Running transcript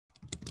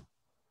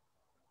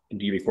And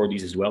do you record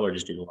these as well or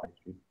just do the live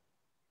stream?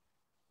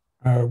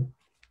 Uh,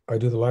 I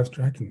do the live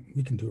stream.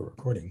 We can do a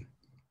recording.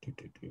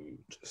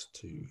 Just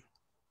to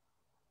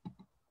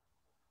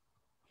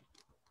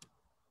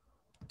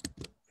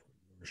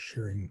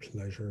sharing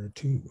pleasure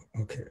too.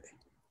 Okay.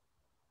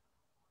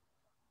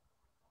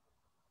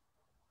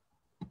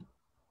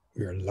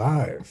 We are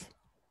live.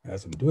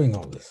 As I'm doing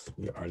all this,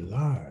 we are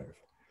live.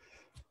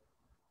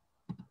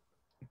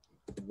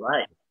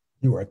 Right.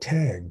 You are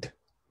tagged.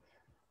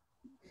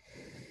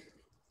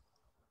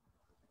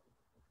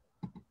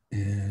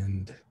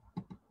 And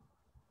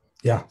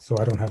yeah, so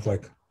I don't have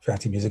like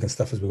fancy music and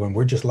stuff as we're going.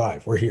 We're just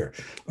live. We're here.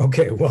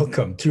 Okay,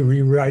 welcome to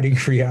Rewriting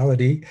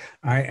Reality.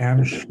 I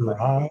am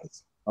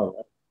Shiraz,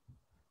 Oh,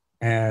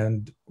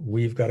 and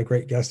we've got a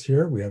great guest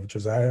here. We have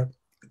Josiah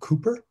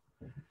Cooper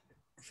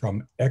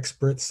from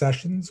Expert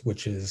Sessions,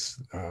 which is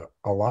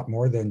a lot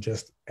more than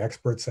just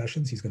expert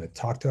sessions. He's going to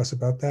talk to us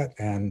about that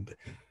and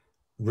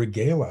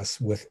regale us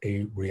with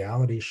a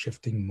reality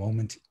shifting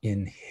moment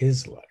in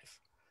his life.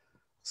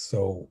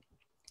 So,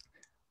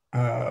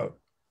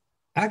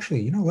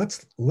 actually,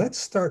 let's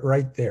start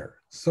right there.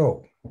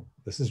 So,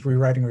 this is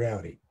Rewriting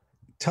Reality.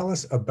 Tell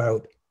us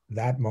about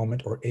that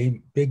moment or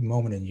a big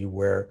moment in you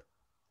where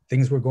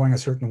things were going a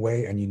certain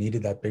way and you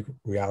needed that big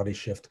reality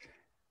shift.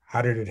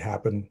 How did it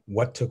happen?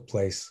 What took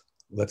place?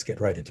 Let's get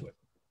right into it.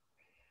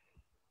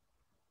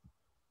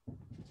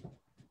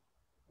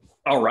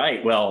 all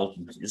right. Well,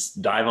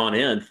 just dive on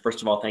in.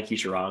 First of all, thank you,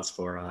 Shiraz,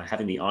 for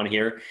having me on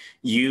here.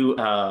 You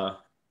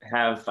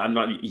I'm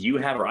not, you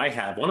have, or I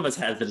have, one of us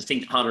has the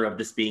distinct honor of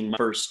this being my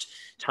first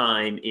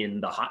time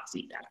in the hot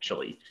seat,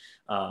 actually,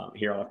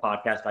 here on a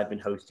podcast I've been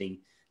hosting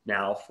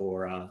now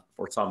for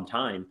some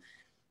time.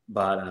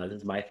 But this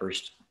is my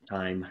first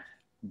time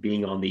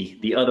being on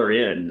the other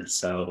end.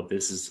 So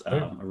this is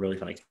a really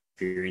fun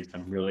experience.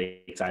 I'm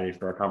really excited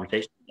for our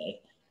conversation today.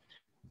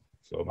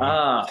 So,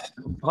 Uh,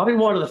 Probably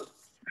one of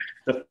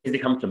the things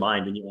that comes to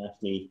mind when you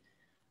ask me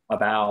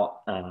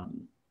about a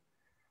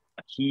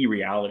key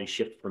reality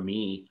shift for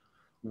me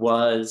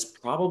was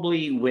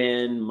probably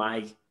when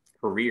my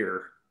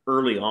career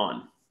early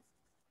on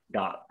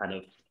got kind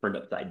of turned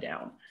upside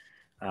down.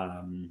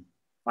 Um,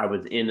 I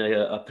was in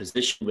a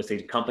position with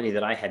a company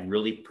that I had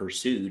really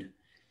pursued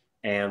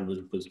and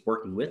was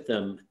working with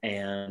them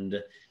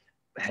and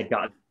had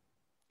gotten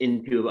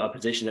into a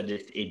position that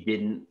just it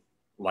didn't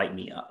light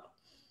me up.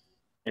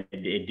 And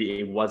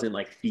it wasn't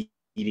like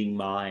feeding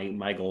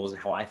my goals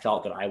and how I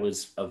felt that I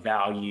was of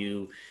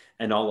value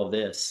and all of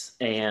this.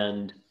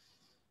 And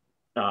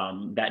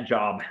that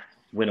job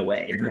went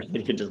away.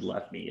 It just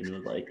left me and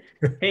was like,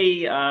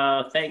 hey,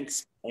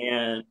 thanks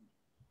and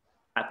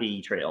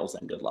happy trails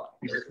and good luck.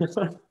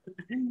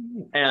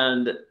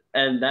 and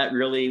and that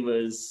really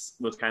was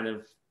kind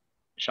of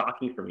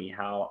shocking for me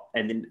how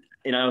and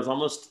I was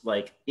almost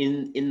like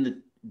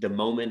in the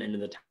moment and in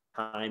the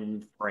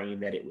time frame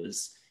that it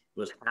was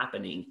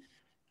happening.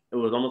 It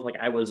was almost like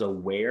I was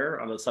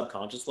aware on a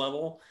subconscious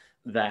level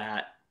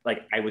that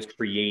like I was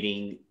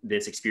creating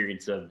this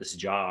experience of this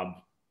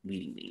job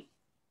leading me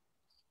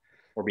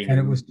or being and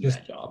it was removed from just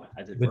that job,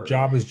 as it the were.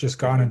 job is just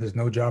gone and there's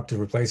no job to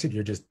replace it.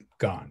 You're just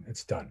gone.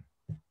 It's done.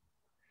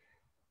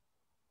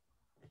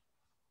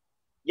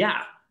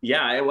 Yeah,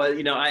 yeah, it was.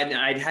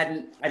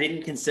 I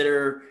didn't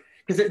consider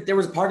because there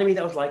was a part of me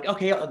that was like,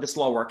 okay, this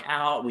will all work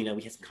out. We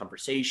had some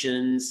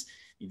conversations.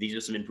 These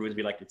are some improvements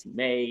we like to see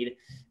made,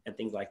 and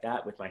things like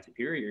that with my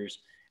superiors.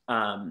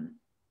 Um,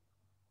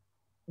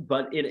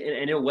 but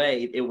in a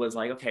way, it was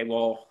like, okay,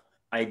 well,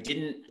 I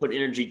didn't put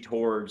energy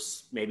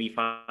towards maybe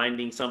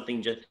finding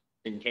something just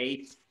in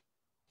case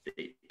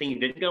things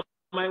didn't go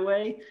my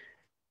way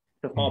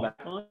to fall Mm.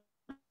 back on.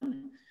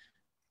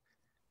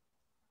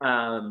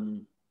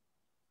 Um,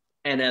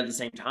 and at the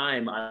same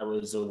time, I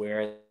was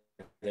aware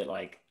that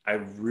like I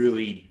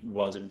really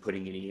wasn't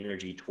putting any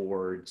energy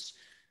towards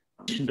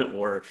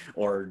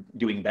or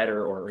doing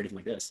better or anything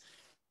like this.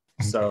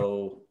 Okay.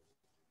 So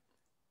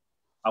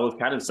I was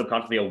kind of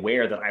subconsciously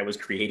aware that I was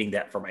creating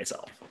that for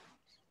myself.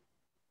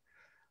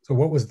 So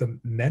what was the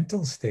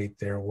mental state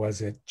there?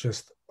 Was it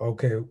just,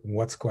 okay,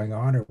 what's going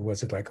on? Or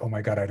was it like, oh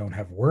my God, I don't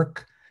have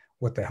work.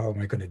 What the hell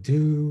am I going to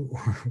do?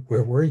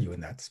 Where were you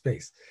in that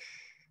space?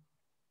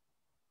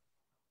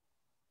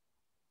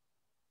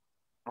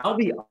 I'll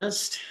be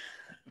honest,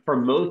 for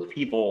most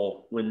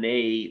people, when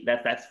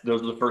that's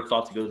those are the first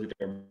thoughts that go through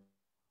their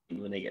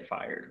mind when they get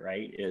fired,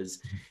 right?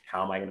 Is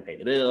how am I going to pay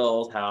the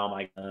bills? How am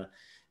I going to,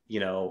 you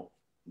know,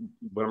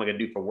 what am I going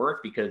to do for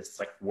work? Because it's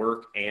like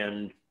work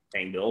and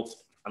paying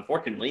bills,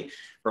 unfortunately,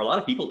 for a lot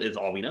of people is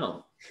all we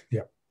know.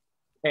 Yeah.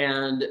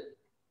 And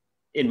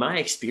in my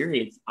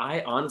experience,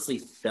 I honestly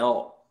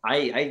felt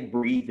I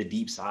breathed a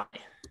deep sigh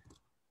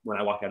when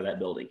I walked out of that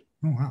building.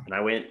 Oh, wow. And I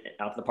went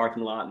out to the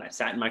parking lot and I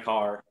sat in my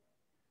car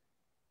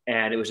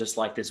and it was just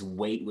like this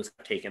weight was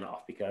taken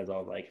off because I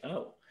was like,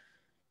 oh,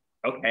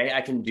 okay,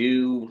 I can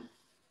do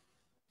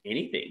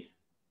anything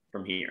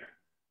from here.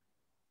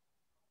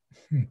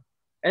 Hmm.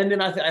 And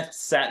then I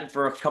sat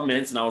for a couple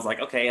minutes and I was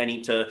like, okay, I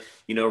need to,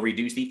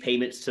 reduce the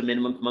payments to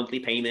minimum monthly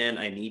payment.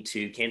 I need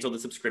to cancel the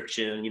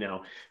subscription,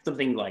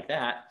 something like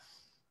that,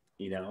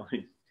 you know,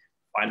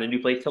 find a new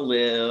place to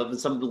live, and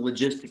some of the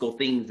logistical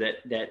things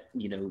that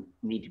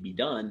need to be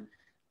done,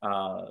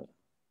 uh,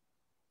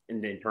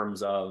 in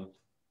terms of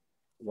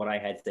what I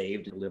had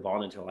saved to live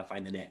on until I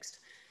find the next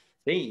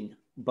thing.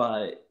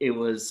 But it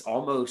was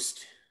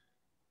almost,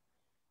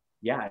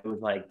 yeah, it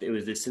was like it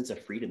was this sense of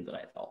freedom that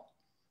I felt.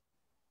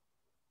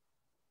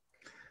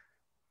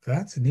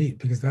 That's neat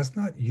because that's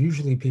not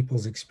usually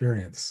people's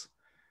experience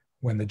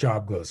when the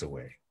job goes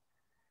away.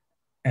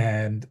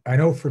 And I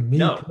know for me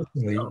No,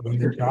 personally, no. when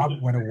the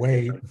job went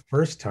away the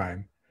first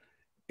time,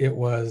 it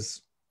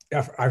was,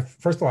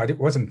 first of all, I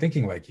wasn't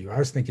thinking like you. I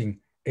was thinking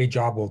a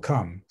job will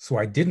come. So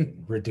I didn't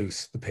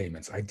reduce the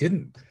payments. I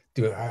didn't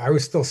do it. I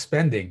was still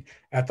spending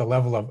at the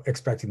level of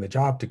expecting the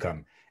job to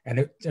come. And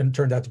it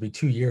turned out to be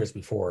 2 years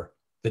before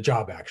the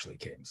job actually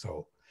came.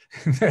 So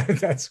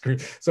that's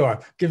great. So I'm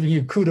giving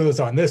you kudos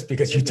on this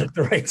because you took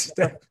the right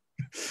step.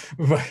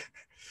 but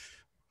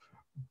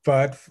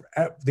but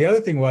the other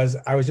thing was,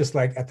 I was just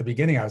like, at the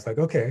beginning, I was like,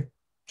 okay,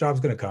 job's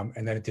going to come.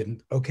 And then it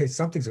didn't. Okay,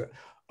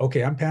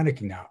 okay, I'm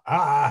panicking now.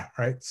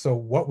 Right. So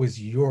what was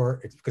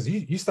because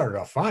you started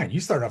off fine. You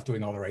started off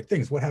doing all the right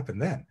things. What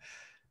happened then?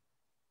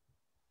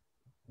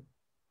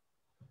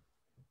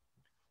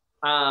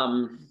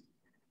 Um,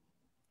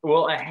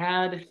 well, I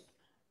had,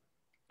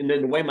 and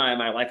then the way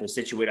my life was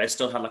situated, I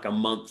still had like a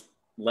month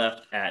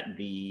left at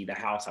the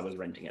house I was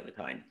renting at the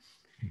time.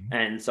 Mhm.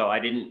 And so I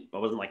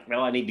wasn't like,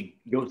 well, I need to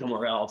go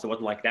somewhere else. It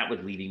wasn't like that was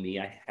leaving me.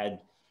 I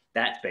had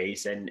that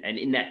space. And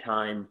in that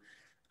time,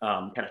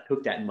 kind of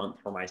took that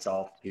month for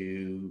myself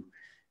to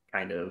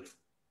kind of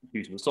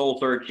do some soul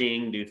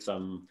searching, do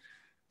some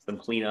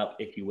cleanup,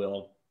 if you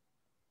will.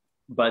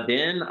 But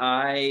then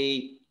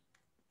I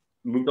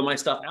moved all my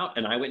stuff out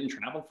and I went and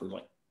traveled for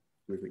like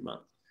 2 or 3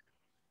 months.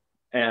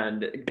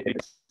 And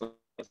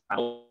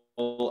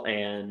travel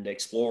and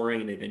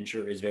exploring and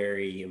adventure is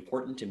very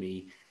important to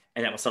me.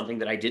 And that was something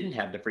that I didn't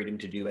have the freedom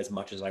to do as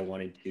much as I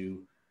wanted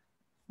to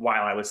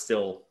while I was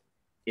still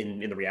in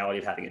the reality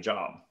of having a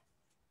job.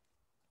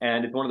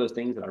 And it's one of those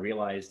things that I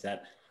realized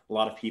that a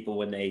lot of people,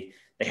 when they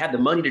have the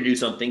money to do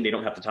something, they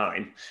don't have the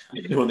time.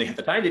 When they have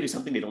the time to do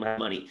something, they don't have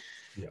money.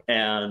 Yeah.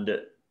 And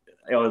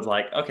I was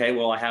like, okay,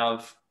 well, I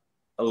have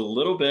a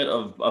little bit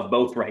of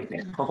both right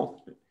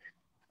now.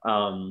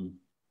 um,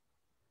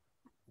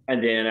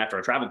 and then after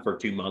I traveled for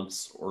 2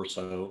 months or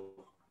so,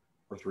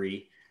 or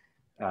three,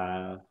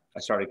 I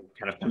started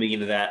kind of coming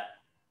into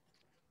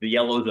the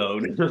yellow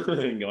zone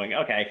and going,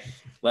 okay,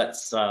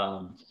 let's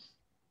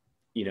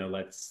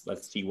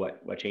let's see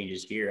what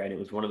changes here. And it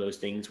was one of those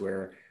things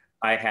where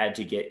I had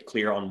to get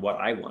clear on what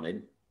I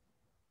wanted.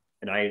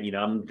 And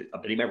I'm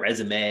updating my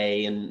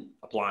resume and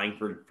applying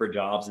for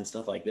jobs and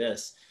stuff like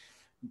this.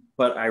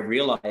 But I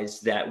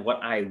realized that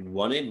what I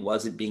wanted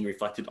wasn't being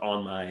reflected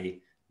on my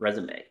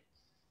resume.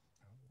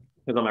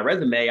 Because on my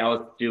resume, I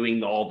was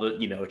doing all the,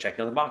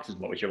 checking out the boxes.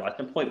 What was your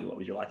last employment? What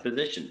was your last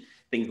position?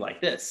 Things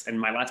like this. And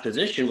my last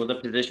position was a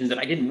position that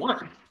I didn't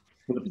want. It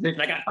was a position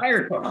I got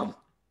fired from.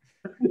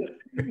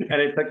 And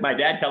it took my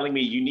dad telling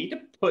me, you need to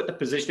put the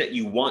position that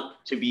you want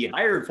to be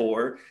hired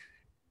for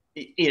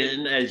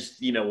in as,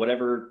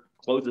 whatever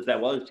closest that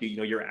was to,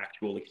 your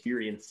actual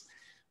experience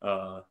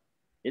uh,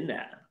 in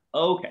that.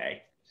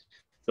 Okay.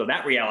 So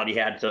that reality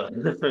had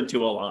to,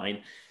 to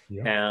align.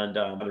 Yeah. And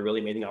a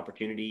really amazing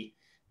opportunity.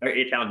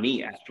 It found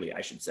me, actually,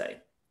 I should say,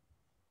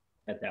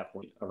 at that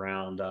point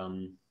around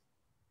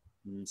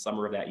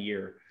summer of that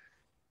year.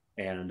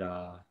 And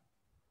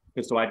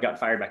so I got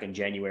fired back in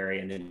January,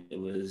 and then it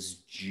was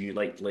June,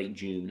 late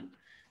June,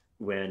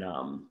 when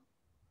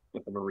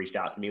someone reached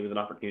out to me with an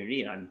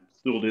opportunity, and I'm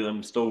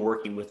still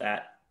working with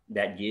that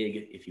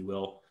gig, if you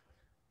will,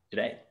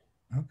 today.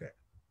 Okay.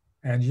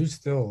 And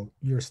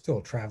you're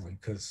still traveling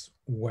because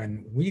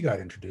when we got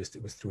introduced,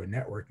 it was through a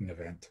networking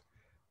event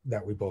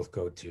that we both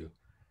go to.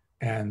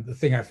 And the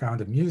thing I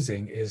found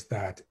amusing is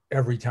that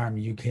every time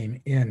you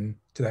came in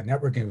to that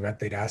networking event,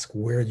 they'd ask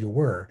where you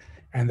were,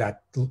 and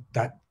that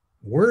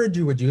word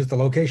you would use, the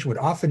location would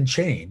often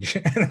change.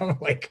 And I'm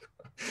like,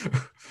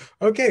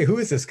 okay, who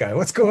is this guy?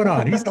 What's going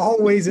on? He's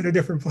always in a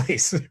different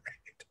place.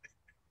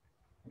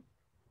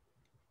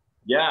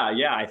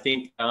 Yeah. I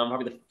think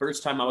probably the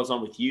first time I was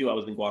on with you, I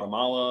was in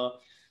Guatemala.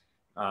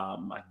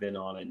 I've been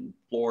on in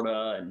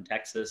Florida and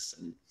Texas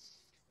and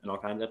all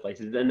kinds of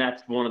places. And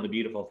that's one of the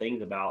beautiful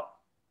things about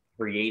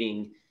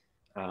creating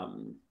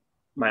um,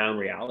 my own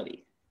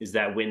reality, is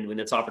that when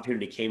this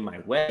opportunity came my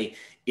way,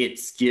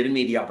 it's given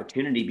me the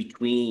opportunity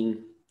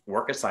between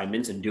work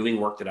assignments and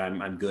doing work that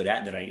I'm good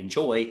at, that I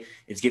enjoy.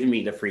 It's given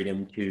me the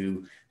freedom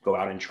to go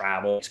out and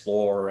travel,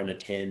 explore, and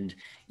attend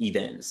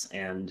events,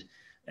 and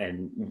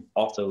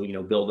also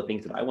build the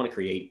things that I want to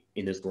create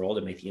in this world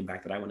and make the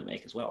impact that I want to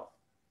make as well.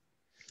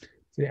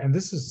 Yeah, and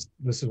this is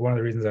one of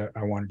the reasons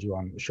I wanted you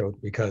on the show,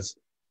 because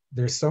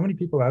there's so many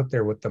people out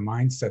there with the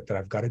mindset that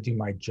I've got to do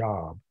my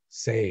job,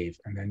 save,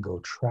 and then go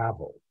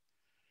travel.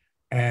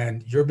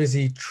 and you're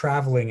busy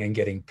traveling and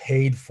getting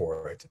paid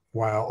for it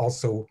while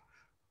also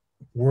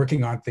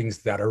working on things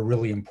that are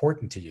really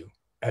important to you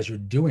as you're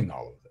doing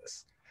all of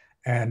this.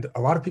 And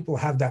a lot of people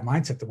have that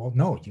mindset that, well,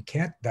 no, you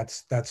can't,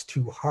 that's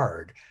too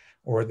hard,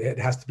 or it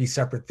has to be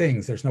separate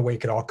things. There's no way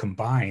it could all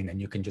combine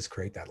and you can just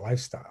create that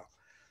lifestyle.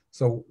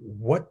 So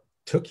what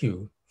took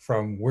you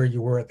from where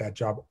you were at that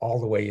job all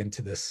the way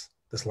into this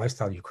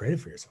lifestyle you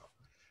created for yourself?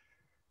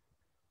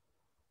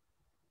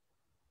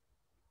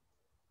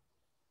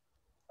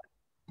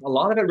 A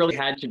lot of it really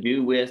had to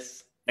do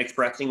with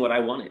expressing what I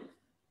wanted.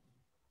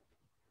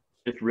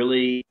 Just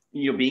really,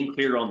 being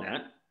clear on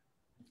that.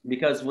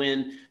 Because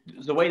when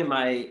the way that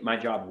my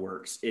job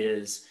works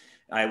is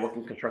I work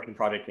in construction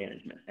project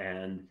management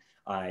and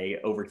I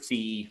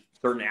oversee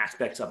certain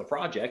aspects of a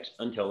project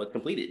until it's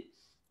completed.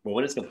 Well,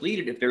 when it's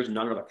completed, if there's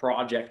none of the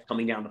project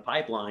coming down the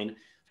pipeline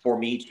for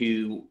me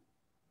to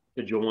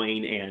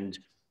join and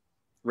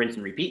rinse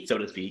and repeat, so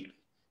to speak,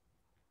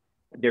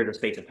 there's a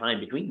space of time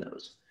between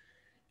those.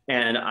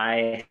 And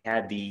I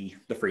had the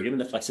freedom and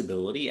the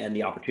flexibility and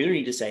the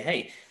opportunity to say,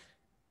 hey,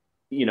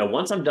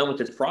 once I'm done with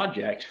this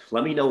project,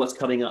 let me know what's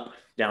coming up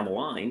down the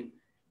line,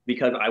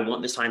 because I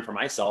want this time for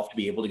myself to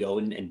be able to go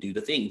and do the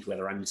things,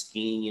 whether I'm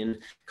skiing in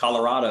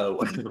Colorado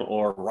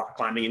or rock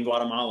climbing in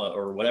Guatemala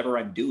or whatever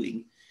I'm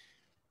doing,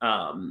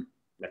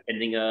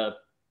 attending a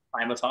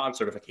Thai massage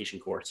certification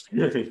course,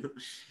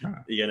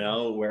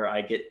 where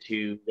I get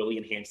to really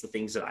enhance the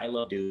things that I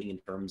love doing in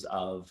terms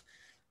of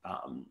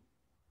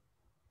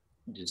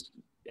just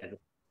as a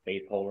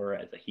faith holder,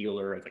 as a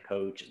healer, as a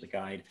coach, as a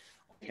guide,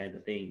 all kinds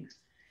of things.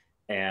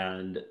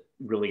 And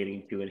really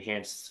getting to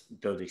enhance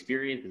those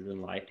experiences in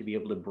life to be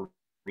able to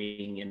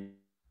bring and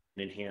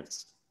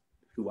enhance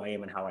who I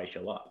am and how I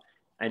show up.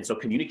 And so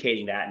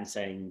communicating that and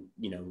saying,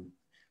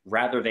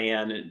 rather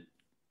than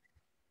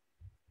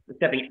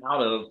stepping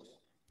out of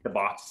the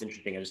box, it's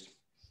interesting. I just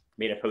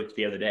made a post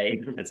the other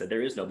day and said,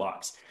 there is no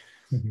box.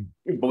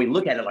 Mm-hmm. But we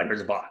look at it like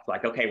there's a box.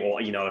 Like, okay, well,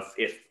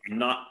 if I'm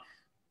not,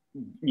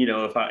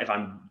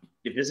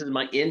 if this is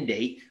my end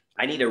date,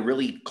 I need a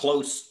really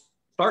close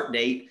start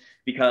date,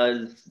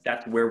 because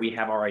that's where we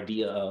have our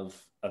idea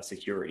of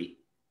security.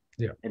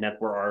 Yeah. And that's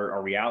where our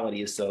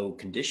reality is so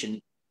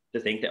conditioned to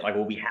think that, like,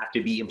 well, we have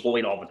to be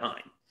employed all the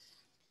time.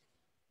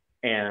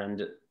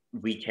 And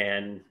we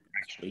can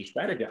actually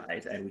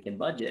strategize and we can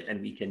budget and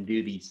we can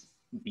do these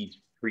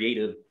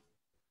creative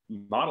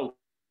models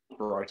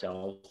for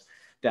ourselves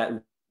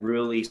that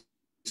really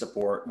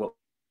support what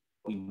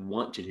we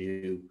want to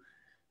do,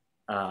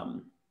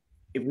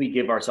 if we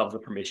give ourselves the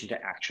permission to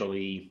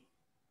actually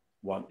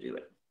want to do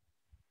it.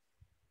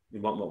 We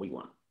want what we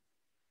want.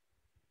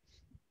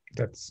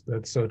 That's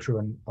so true.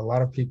 And a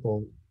lot of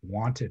people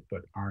want it,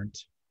 but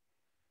aren't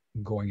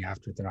going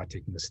after it. They're not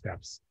taking the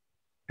steps.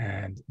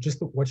 And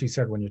just what you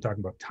said when you're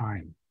talking about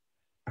time,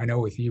 I know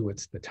with you,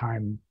 it's the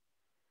time,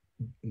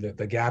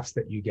 the gaps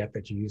that you get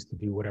that you use to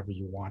do whatever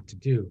you want to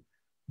do.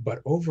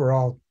 But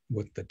overall,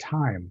 with the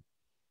time,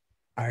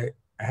 I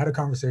had a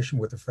conversation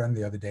with a friend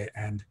the other day,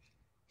 and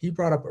he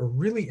brought up a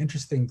really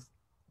interesting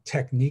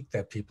technique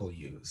that people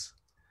use.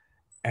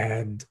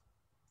 And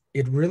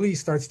it really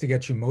starts to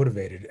get you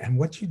motivated. And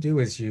what you do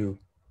is you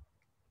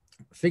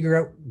figure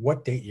out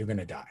what date you're going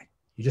to die.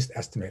 You just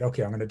estimate,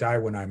 okay, I'm going to die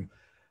when I'm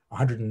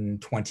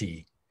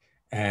 120,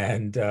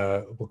 and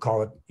we'll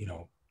call it,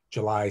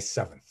 July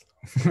 7th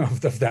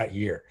of that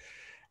year.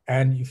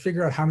 And you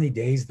figure out how many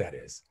days that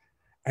is.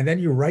 And then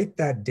you write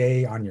that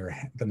day on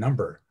the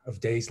number of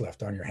days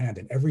left on your hand,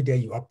 and every day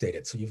you update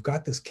it. So you've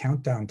got this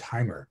countdown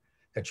timer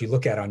that you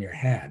look at on your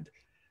hand.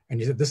 And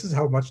you said, this is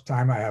how much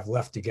time I have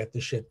left to get the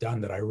shit done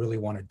that I really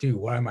want to do.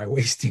 Why am I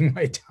wasting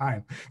my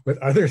time with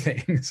other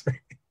things?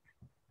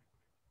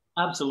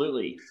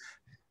 Absolutely.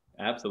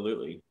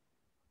 Absolutely.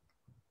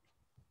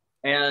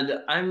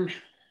 And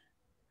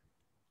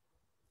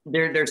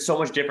there's so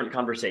much different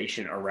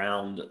conversation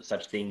around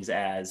such things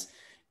as,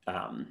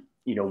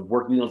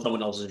 working on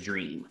someone else's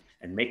dream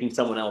and making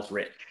someone else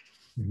rich,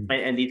 mm-hmm.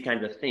 and these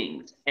kinds of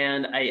things.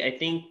 And I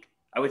think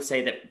I would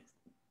say that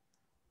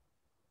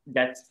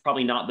that's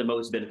probably not the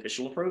most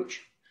beneficial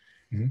approach.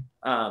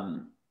 Mm-hmm.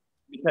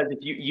 Because if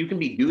you can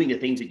be doing the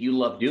things that you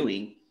love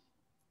doing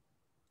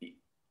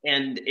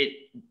and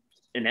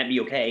that be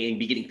okay and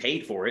be getting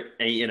paid for it,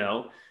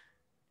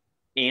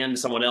 and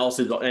someone else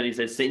is, and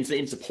it's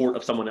in support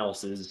of someone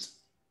else's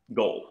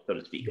goal, so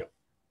to speak. Yeah.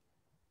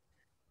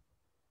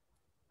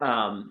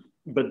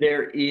 But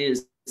there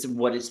is,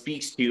 what it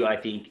speaks to, I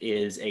think,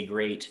 is a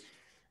great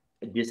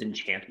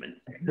disenchantment,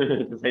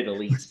 to say the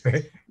least,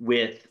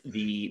 with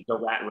the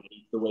rat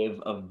race, the way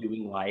of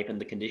doing life, and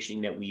the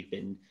conditioning that we've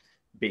been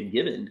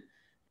given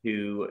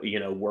to,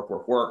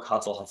 work,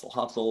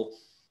 hustle,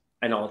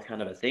 and all that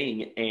kind of a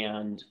thing.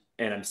 And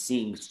I'm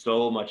seeing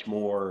so much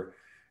more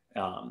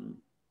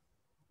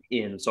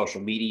in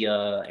social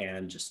media,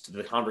 and just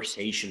the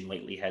conversation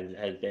lately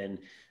has been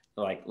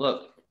like,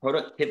 look,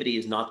 productivity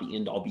is not the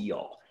end all be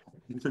all.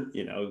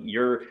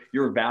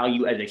 Your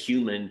value as a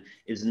human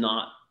is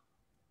not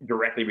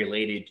directly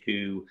related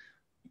to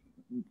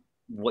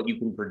what you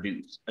can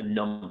produce, a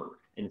number.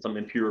 in some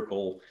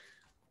empirical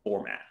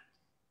format.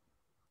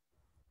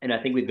 And I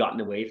think we've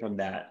gotten away from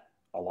that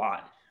a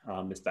lot,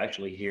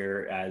 especially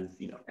here as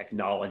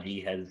technology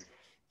has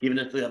given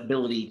us the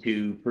ability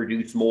to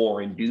produce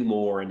more and do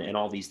more and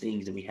all these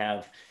things. And we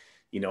have,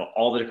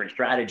 all the different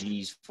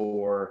strategies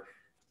for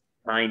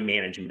time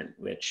management,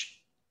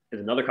 which is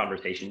another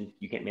conversation.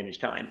 You can't manage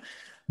time,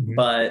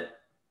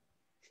 but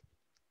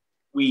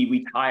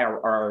we tie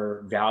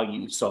our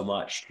value so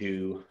much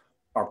to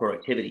our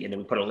productivity, and then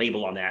we put a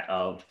label on that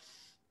of,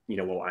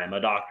 well, I'm a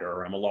doctor,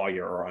 or I'm a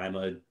lawyer, or I'm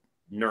a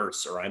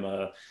nurse, or I'm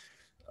a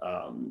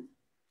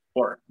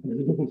or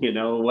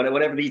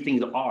whatever these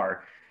things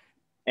are,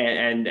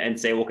 and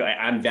say, well,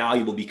 I'm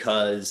valuable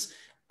because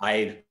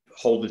I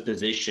hold this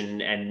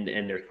position,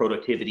 and there's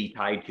productivity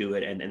tied to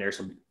it, and there's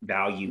some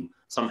value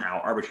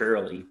somehow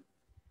arbitrarily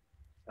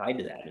tied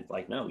to that. It's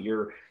like, no,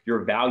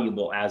 you're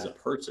valuable as a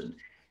person,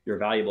 you're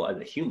valuable as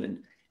a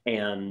human,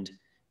 and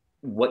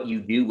what you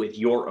do with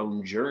your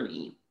own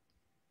journey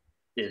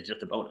is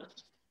just a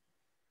bonus.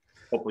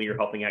 Hopefully you're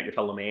helping out your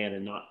fellow man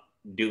and not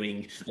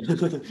doing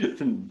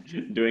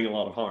doing a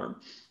lot of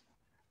harm.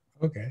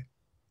 Okay.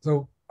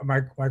 So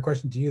my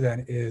question to you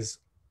then is,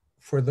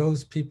 for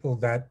those people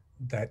that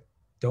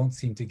don't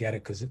seem to get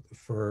it, because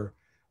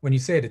when you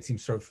say it, it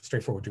seems sort of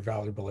straightforward, you're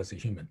valuable as a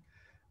human.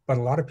 But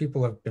a lot of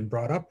people have been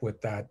brought up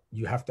with that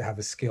you have to have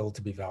a skill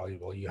to be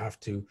valuable. You have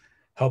to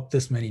help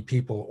this many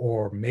people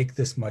or make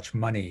this much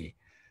money.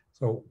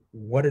 So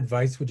what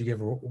advice would you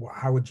give, or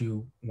how would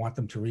you want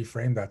them to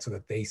reframe that so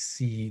that they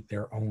see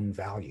their own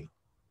value?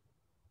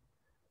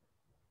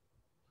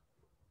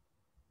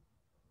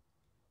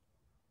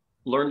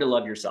 Learn to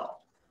love yourself.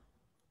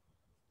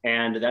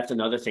 And that's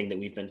another thing that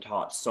we've been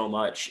taught so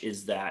much,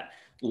 is that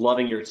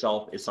loving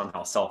yourself is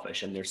somehow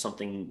selfish, and there's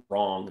something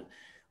wrong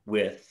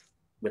with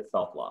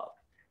self-love.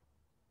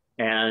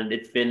 And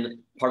it's been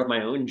part of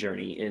my own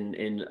journey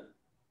in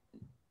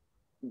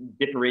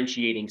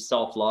differentiating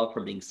self-love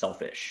from being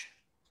selfish.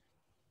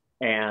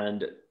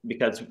 And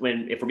because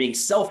if we're being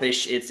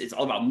selfish, it's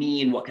all about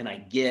me and what can I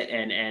get,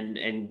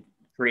 and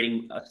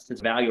creating a sense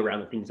of value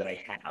around the things that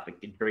I have.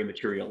 It's very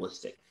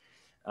materialistic.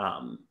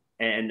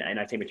 And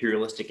I say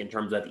materialistic in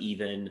terms of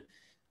even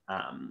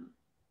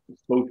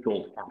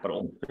social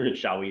capital,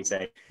 shall we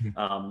say,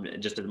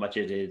 just as much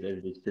as it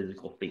is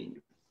physical things.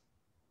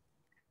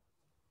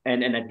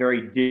 And that's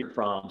very different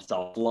from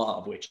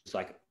self-love, which is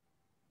like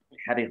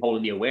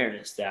holding the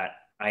awareness that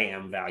I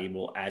am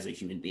valuable as a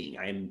human being.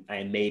 I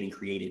am made and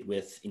created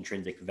with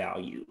intrinsic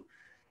value.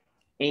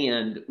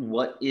 And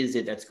what is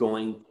it that's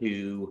going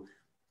to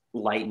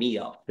light me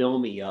up, fill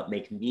me up,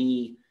 make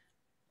me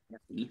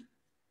happy,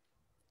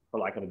 for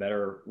lack of a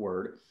better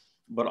word,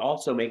 but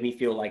also make me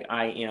feel like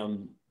I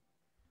am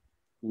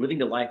living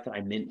the life that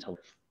I'm meant to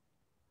live.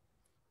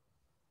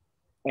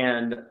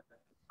 And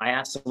I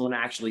asked someone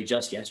actually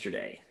just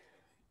yesterday,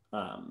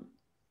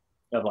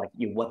 of like,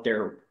 what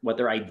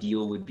their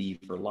ideal would be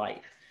for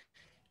life.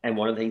 And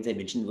one of the things they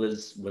mentioned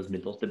was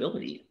mental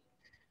stability.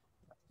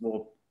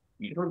 Well,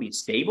 you want to be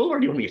stable, or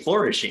do you want to be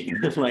flourishing?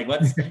 Like,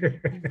 what's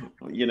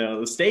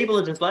stable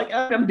is just like,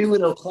 oh, I'm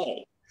doing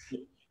okay.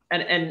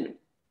 And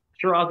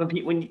Shiraz,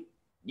 when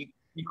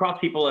you cross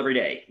people every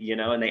day,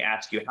 and they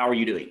ask you, how are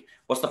you doing?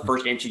 What's the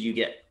first answer you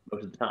get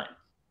most of the time?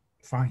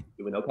 Fine.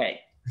 Doing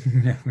okay.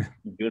 Doing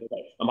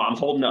okay. I'm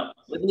holding up,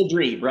 living the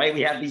dream, right?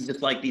 We have these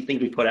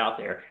things we put out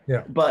there.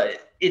 Yeah.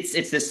 But it's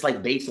this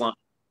like baseline,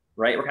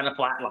 right? We're kind of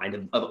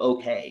flatlined of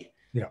okay.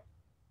 Yeah.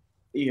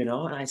 And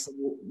I said,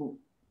 well,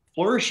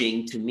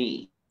 flourishing to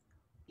me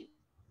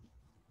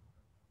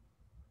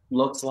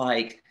looks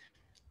like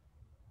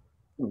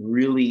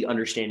really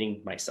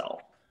understanding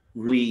myself,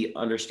 really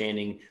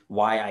understanding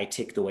why I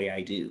tick the way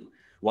I do.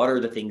 What are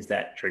the things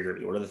that trigger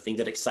me? What are the things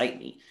that excite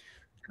me?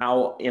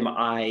 How am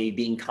I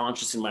being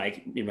conscious in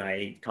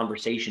my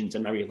conversations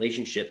and my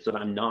relationships, that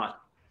I'm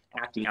not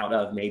acting out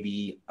of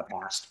maybe a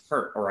past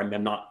hurt, or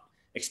I'm not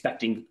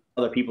expecting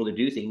other people to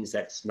do things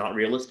that's not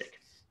realistic?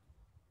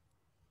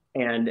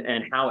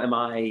 And how am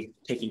I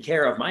taking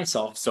care of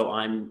myself so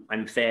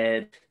I'm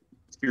fed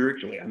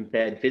spiritually, I'm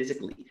fed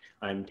physically,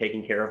 I'm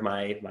taking care of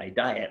my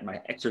diet, my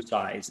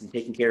exercise, and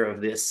taking care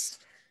of this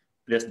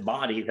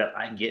body that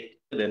I get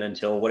in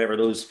until whatever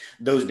those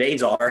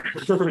days are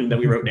that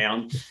we wrote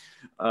down,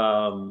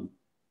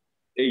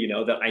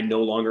 that I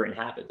no longer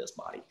inhabit this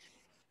body.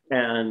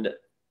 And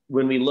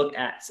when we look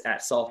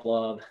at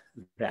self-love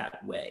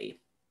that way,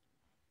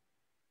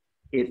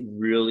 it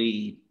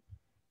really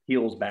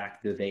peels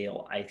back the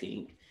veil, I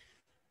think,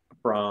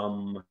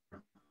 from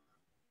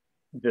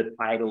the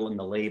title and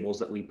the labels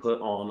that we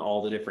put on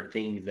all the different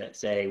things that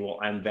say, well,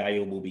 I'm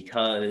valuable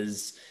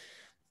because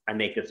I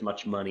make this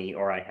much money,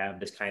 or I have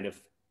this kind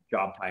of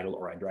job title,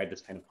 or I drive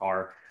this kind of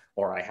car,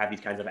 or I have these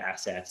kinds of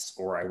assets,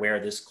 or I wear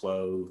this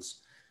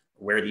clothes,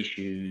 wear these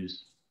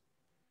shoes.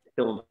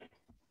 Fill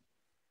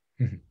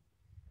in.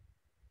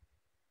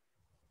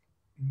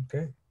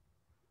 Okay.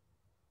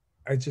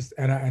 I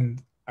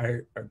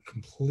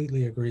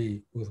completely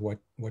agree with what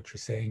you're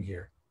saying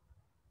here.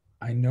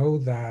 I know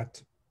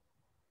that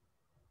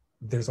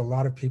there's a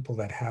lot of people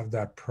that have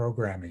that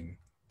programming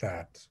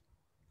that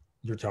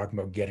you're talking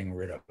about getting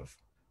rid of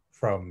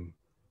from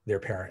their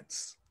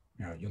parents.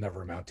 You know, you'll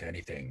never amount to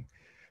anything,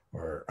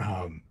 or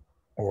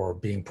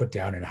being put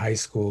down in high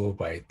school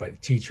by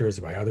teachers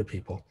or by other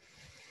people.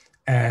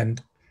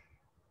 And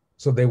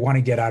so they want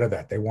to get out of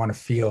that. They want to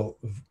feel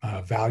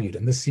valued.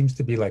 And this seems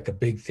to be like a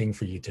big thing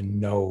for you, to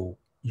know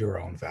your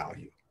own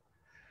value.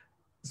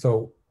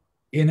 So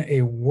in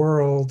a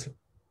world,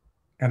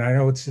 and I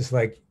know it's just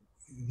like,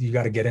 you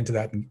got to get into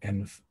that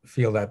and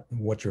feel that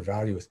what your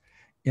value is.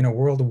 In a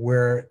world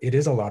where it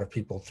is a lot of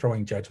people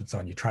throwing judgments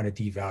on you, trying to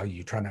devalue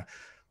you, trying to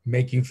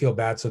make you feel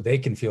bad so they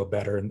can feel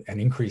better and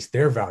increase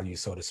their value,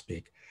 so to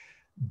speak.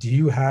 Do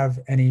you have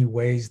any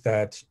ways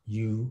that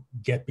you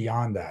get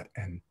beyond that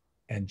and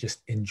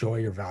just enjoy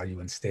your value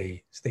and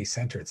stay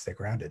centered, stay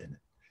grounded in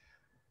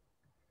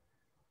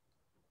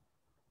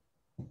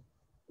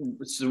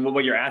it. So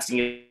what you're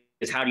asking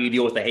is how do you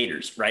deal with the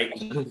haters, right?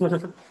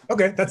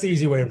 Okay, that's the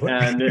easy way to put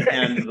it. and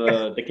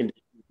the conditions.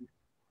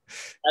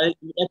 That's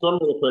one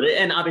way to put it.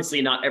 And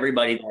obviously, not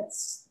everybody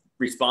that's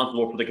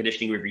responsible for the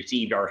conditioning we've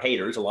received are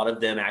haters. A lot of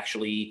them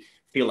actually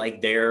feel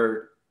like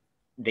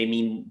they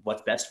mean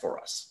what's best for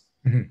us,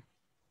 mm-hmm.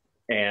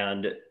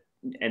 and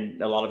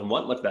a lot of them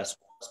want what's best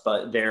for us,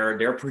 but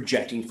they're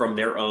projecting from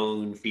their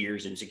own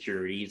fears and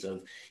insecurities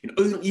of,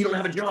 you don't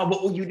have a job,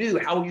 what will you do?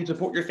 How will you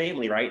support your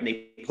family, right? And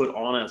they put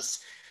on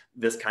us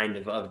this kind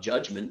of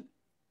judgment.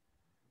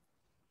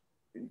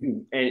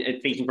 And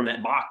thinking from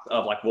that box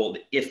of like, well,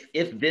 if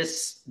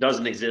this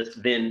doesn't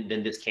exist, then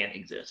this can't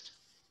exist,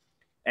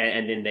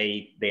 and then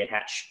they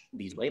attach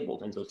these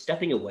labels. And so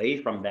stepping away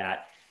from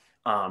that,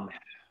 like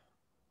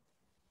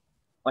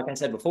I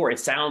said before, it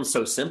sounds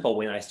so simple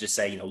when I just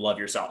say, love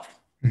yourself.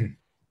 Mm-hmm.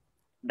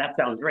 That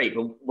sounds great,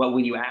 but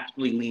when you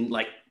actually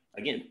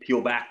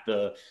peel back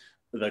the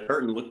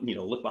curtain,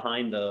 look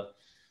behind the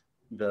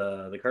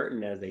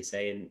curtain, as they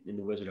say in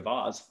the Wizard of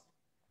Oz,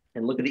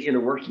 and look at the inner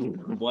working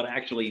of what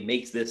actually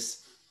makes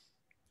this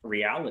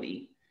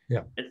reality.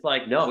 Yeah. It's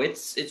like, no,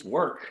 it's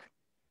work,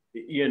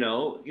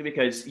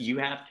 because you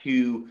have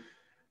to,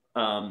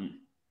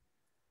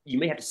 you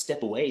may have to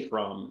step away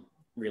from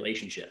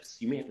relationships.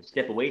 You may have to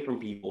step away from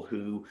people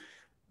who,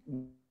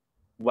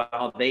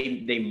 while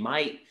they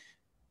might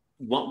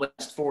want what's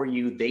best for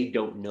you, they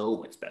don't know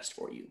what's best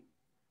for you.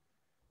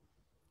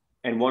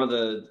 And one of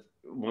the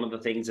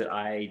things that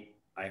I've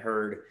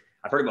heard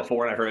it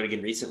before, and I heard it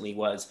again recently,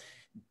 was,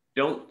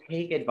 don't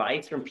take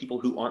advice from people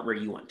who aren't where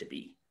you want to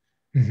be.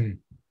 Mm-hmm.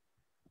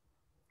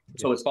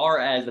 So as far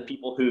as the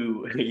people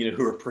who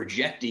are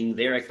projecting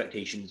their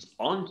expectations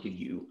onto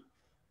you,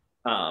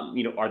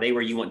 are they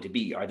where you want to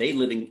be? Are they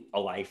living a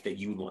life that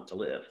you would want to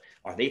live?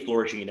 Are they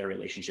flourishing in their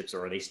relationships,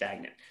 or are they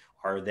stagnant?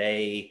 Are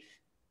they,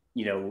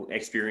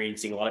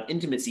 experiencing a lot of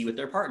intimacy with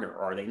their partner,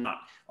 or are they not?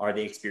 Are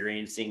they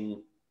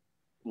experiencing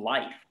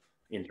life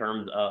in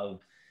terms of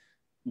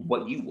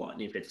what you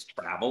want? If it's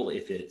travel,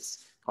 if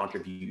it's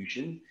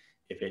contribution,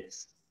 if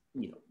it's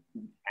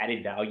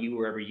added value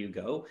wherever you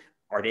go,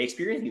 are they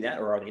experiencing that,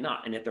 or are they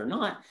not? And if they're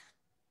not,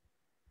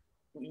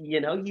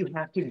 you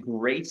have to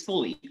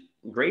graciously,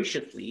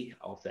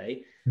 I'll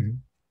say, mm-hmm.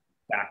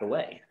 back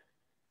away.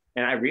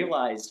 And I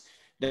realized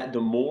that the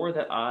more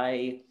that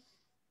I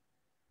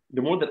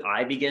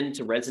begin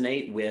to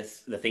resonate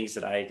with the things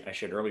that I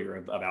shared earlier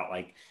about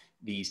like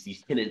these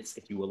tenets,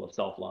 if you will, of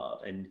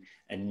self-love and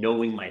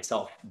knowing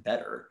myself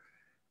better,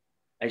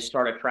 I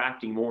start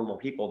attracting more and more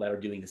people that are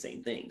doing the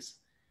same things.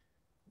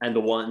 And the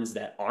ones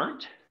that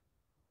aren't,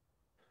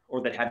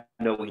 or that have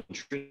no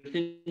interest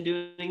in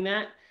doing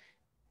that,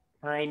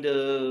 kind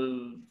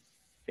of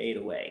fade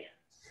away.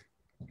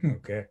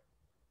 Okay.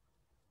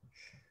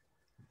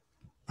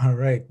 All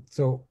right.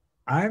 So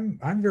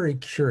I'm very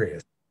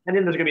curious. And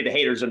then there's going to be the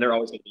haters, and they're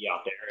always going to be out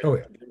there. Oh,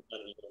 yeah.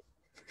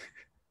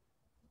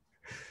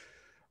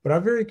 But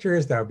I'm very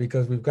curious now,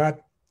 because we've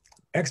got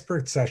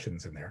expert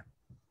sessions in there,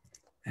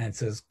 and it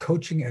says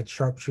coaching at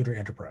Sharpshooter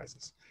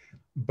Enterprises.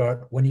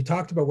 But when you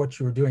talked about what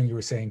you were doing, you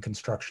were saying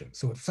construction.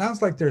 So it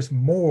sounds like there's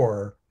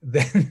more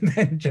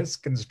than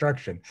just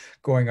construction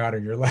going on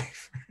in your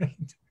life,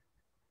 right?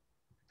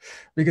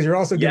 Because you're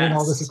also giving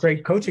all this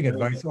great coaching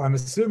advice. So I'm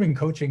assuming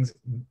coaching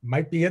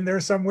might be in there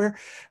somewhere.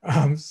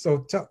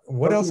 So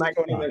what else is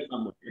going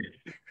on?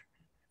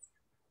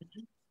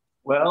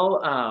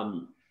 Well,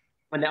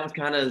 and that was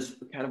kind of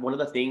one of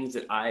the things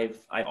that I've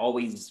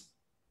always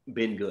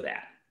been good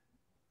at,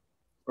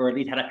 or at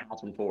least had a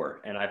passion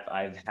for. And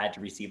I've had to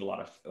receive a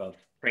lot of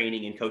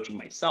training and coaching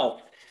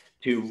myself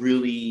to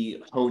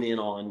really hone in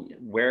on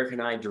where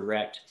can I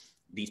direct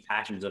these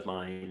passions of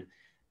mine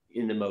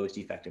in the most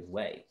effective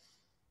way.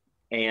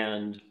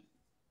 And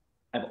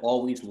I've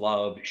always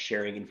loved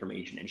sharing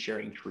information and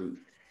sharing truth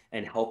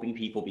and helping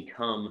people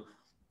become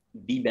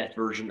the best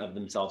version of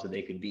themselves that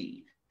they could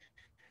be.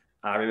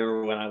 I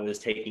remember when I was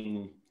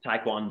taking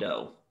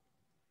Taekwondo,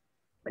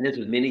 and this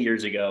was many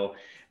years ago,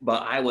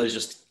 but I was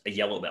just a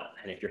yellow belt.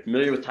 And if you're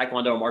familiar with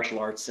Taekwondo martial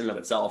arts in and of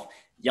itself,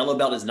 yellow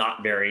belt is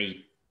not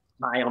very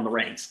high on the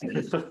ranks.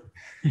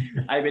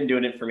 I've been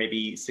doing it for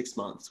maybe 6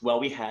 months. Well,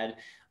 we had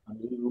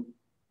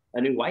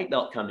a new white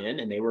belt come in,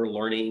 and they were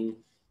learning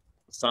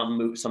some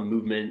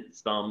movement,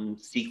 some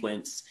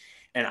sequence.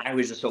 And I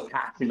was just so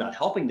passionate about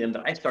helping them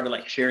that I started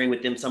like sharing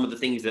with them some of the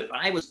things that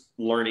I was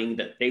learning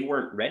that they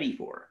weren't ready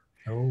for.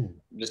 Oh,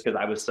 Just because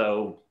I was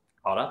so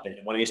caught up in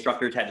it. One of the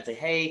instructors had to say,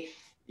 hey,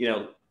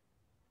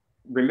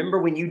 remember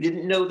when you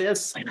didn't know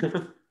this?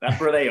 That's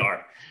where they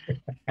are.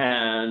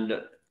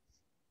 And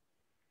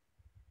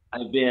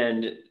I've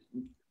been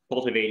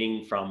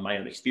cultivating from my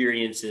own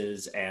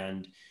experiences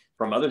and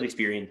from others'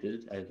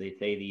 experiences. As they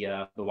say,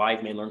 the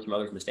wise man learns from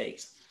others'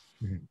 mistakes.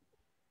 Mm-hmm.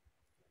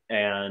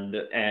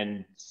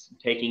 And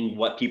taking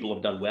what people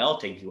have done well,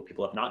 taking what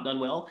people have not done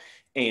well,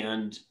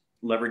 and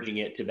leveraging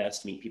it to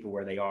best meet people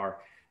where they are,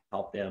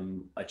 help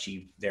them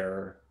achieve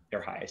their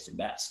highest and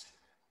best.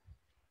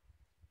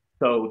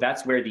 So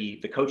that's where the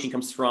coaching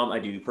comes from. I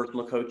do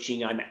personal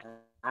coaching. I'm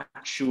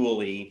still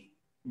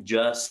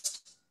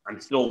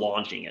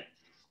launching it,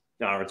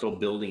 or still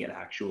building it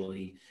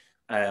actually,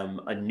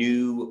 a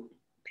new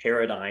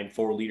paradigm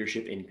for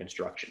leadership in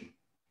construction.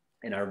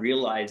 And I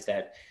realized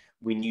that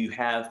when you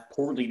have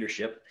poor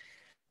leadership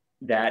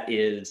that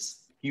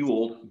is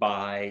fueled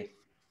by,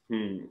 how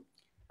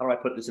do I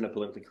put this in a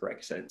politically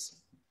correct sense?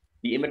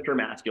 The immature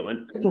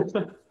masculine,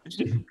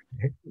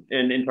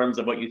 and in terms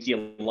of what you see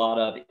a lot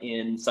of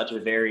in such a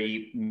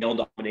very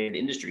male-dominated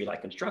industry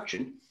like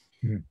construction,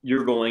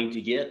 you're going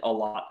to get a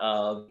lot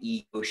of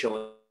ego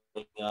showing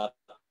up,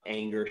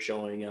 anger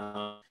showing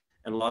up,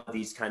 and a lot of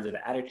these kinds of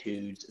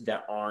attitudes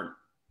that aren't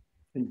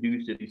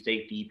conducive to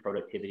safety,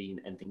 productivity,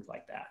 and things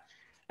like that.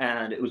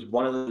 And it was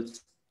one of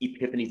those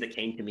epiphanies that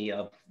came to me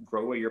of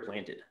grow where you're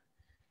planted.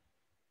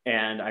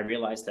 And I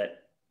realized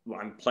that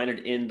I'm planted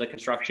in the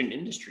construction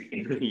industry,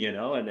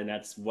 and then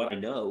that's what I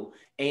know.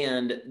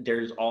 And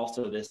there's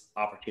also this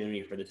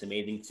opportunity for this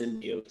amazing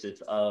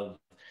symbiosis of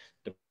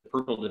the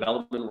personal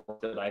development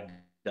work that I've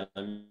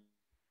done.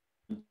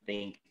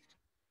 Think,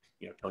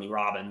 Tony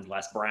Robbins,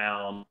 Les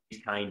Brown,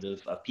 these kinds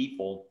of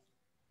people,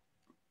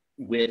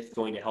 with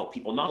going to help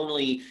people not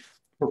only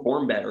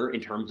perform better in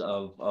terms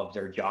of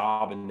their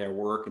job and their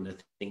work and the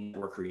things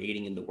we're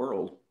creating in the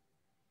world,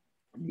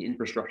 the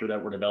infrastructure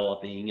that we're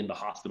developing and the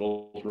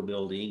hospitals we're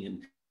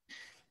building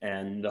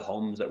and the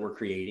homes that we're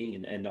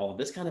creating and all of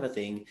this kind of a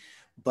thing,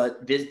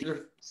 but these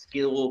are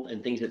skills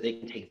and things that they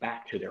can take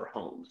back to their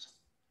homes.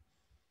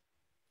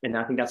 And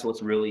I think that's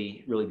what's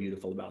really, really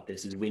beautiful about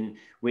this is when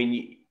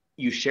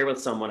you share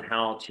with someone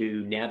how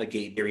to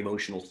navigate their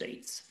emotional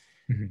states.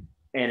 Mm-hmm.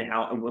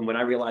 And when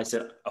I realized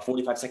that a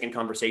 45-second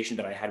conversation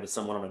that I had with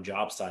someone on a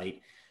job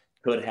site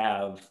could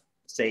have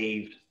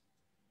saved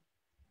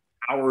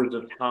hours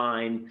of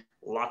time,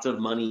 lots of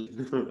money,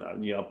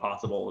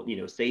 possible,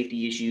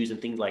 safety issues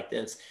and things like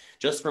this,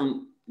 just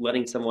from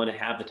letting someone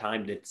have the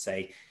time to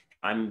say,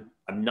 I'm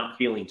not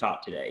feeling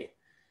top today.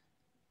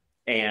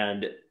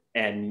 And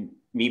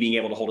me being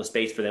able to hold a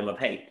space for them of,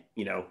 hey,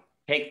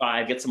 take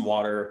 5, get some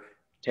water,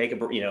 take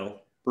a,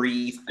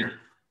 breathe.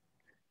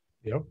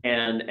 Yep.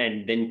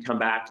 And then come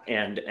back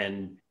and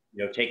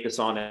take this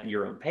on at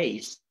your own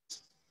pace,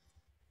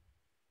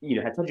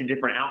 had such a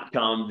different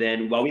outcome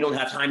than, well, we don't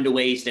have time to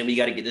waste and we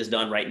got to get this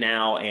done right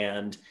now.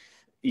 And,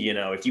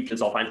 if you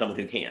can, I'll find someone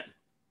who can,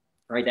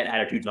 right? That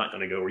attitude's not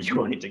going to go where you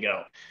want it to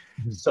go.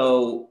 Mm-hmm.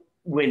 So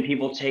when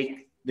people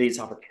take this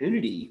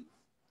opportunity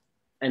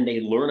and they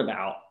learn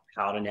about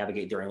how to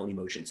navigate their own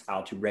emotions,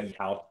 how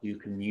to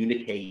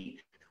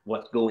communicate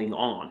what's going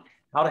on,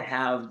 how to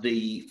have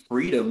the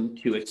freedom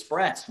to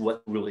express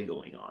what's really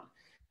going on.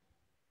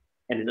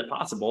 And is it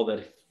possible that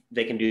if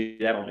they can do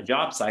that on a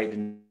job site,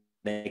 then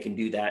they can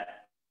do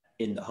that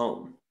in the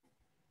home?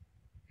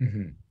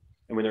 Mm-hmm.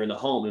 And when they're in the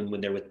home and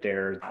when they're with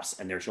their spouse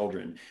and their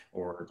children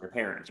or their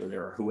parents or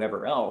their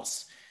whoever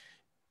else,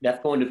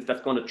 that's going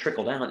to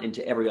trickle down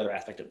into every other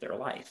aspect of their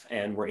life.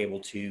 And we're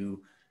able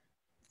to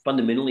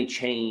fundamentally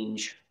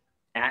change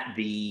at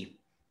the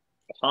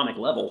atomic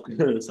level,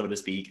 so to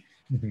speak,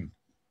 mm-hmm.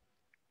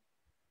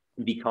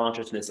 the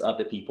consciousness of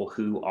the people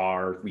who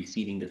are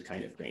receiving this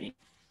kind of training.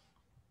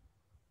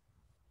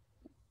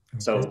 Okay.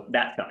 So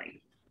that's coming.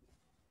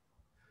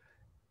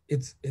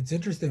 It's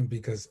interesting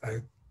because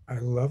I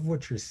love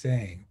what you're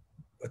saying,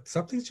 but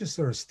something's just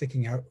sort of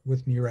sticking out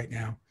with me right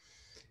now.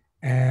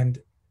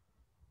 And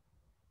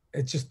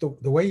it's just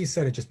the way you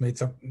said it just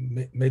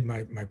made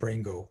my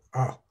brain go,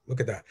 oh, look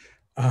at that.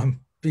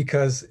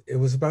 Because it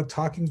was about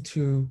talking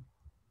to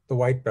the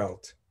white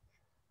belt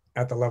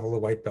at the level the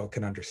white belt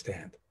can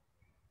understand.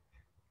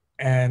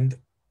 And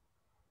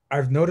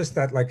I've noticed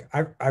that, like,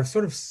 I've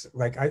sort of,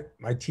 like,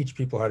 I teach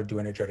people how to do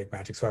energetic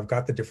magic. So I've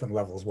got the different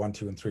levels, 1,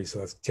 2, and 3. So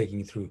that's taking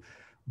you through.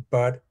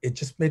 But it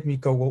just made me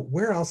go, well,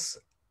 where else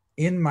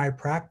in my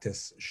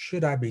practice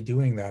should I be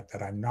doing that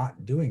I'm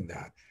not doing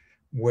that?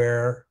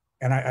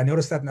 And I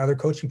noticed that in other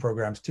coaching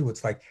programs too.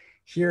 It's like,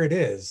 here it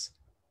is,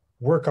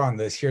 work on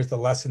this. Here's the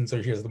lessons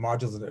or here's the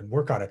modules and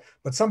work on it.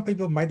 But some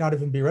people might not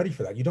even be ready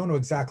for that. You don't know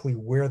exactly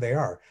where they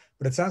are.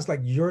 But it sounds like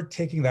you're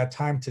taking that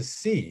time to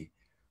see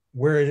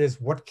where it is,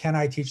 what can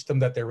I teach them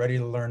that they're ready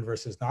to learn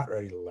versus not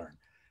ready to learn?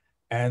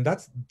 And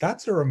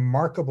that's a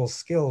remarkable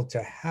skill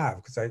to have,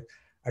 because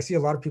I see a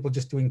lot of people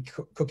just doing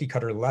cookie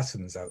cutter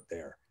lessons out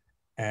there.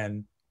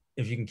 And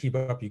if you can keep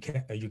up, you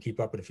keep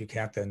up. And if you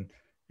can't, then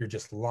you're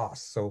just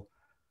lost. So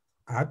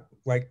I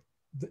like,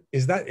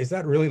 is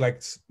that really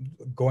like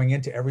going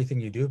into everything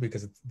you do?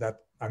 Because it's that,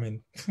 I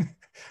mean,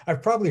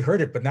 I've probably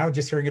heard it, but now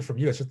just hearing it from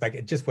you, it's just like,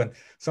 it just went,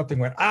 something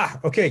went,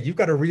 okay, you've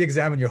got to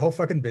re-examine your whole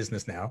fucking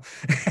business now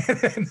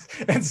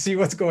and see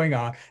what's going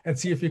on and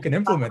see if you can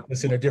implement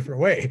this in a different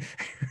way.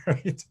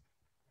 Right.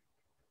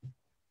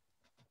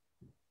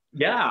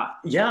 Yeah,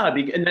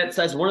 and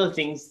that's one of the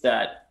things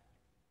that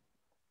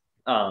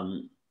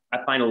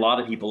I find a lot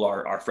of people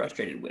are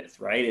frustrated with,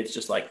 right? It's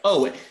just like,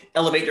 oh,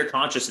 elevate your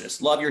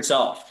consciousness, love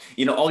yourself,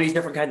 all these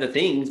different kinds of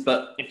things.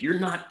 But if you're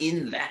not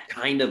in that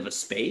kind of a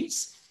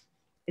space,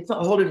 it's a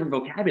whole different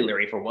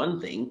vocabulary for one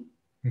thing,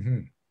 Mm-hmm.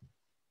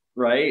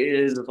 right? It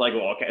is like,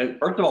 well, okay,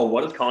 first of all,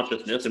 what is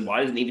consciousness and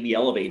why does it need to be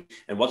elevated?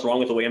 And what's wrong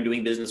with the way I'm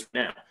doing business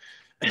now?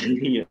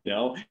 you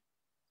know,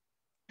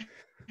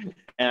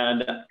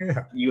 and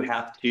Yeah. you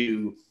have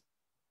to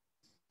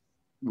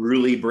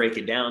really break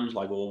it down. It's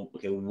like, well,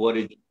 okay, what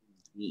did it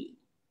mean?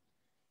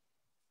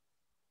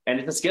 And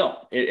it's a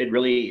skill. It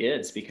really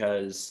is,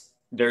 because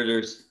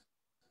there's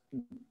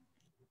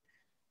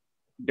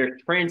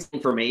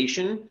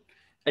transformation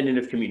and then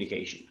there's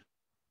communication.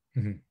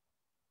 Mm-hmm.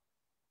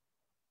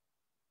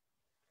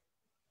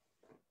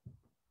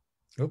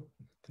 Oh,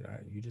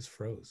 you just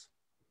froze.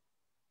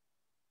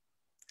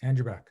 And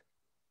you're back.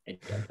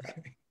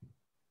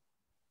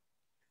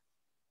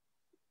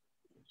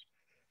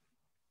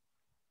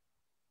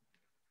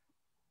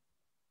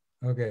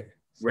 Okay.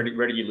 So, where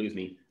did you lose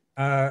me?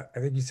 I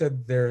think you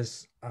said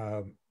there's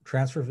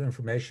transfer of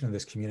information and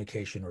this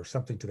communication or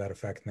something to that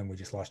effect, and then we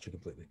just lost you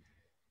completely.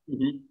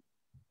 Mm-hmm.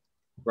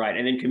 Right,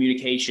 and then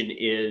communication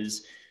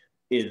is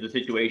the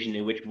situation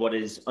in which what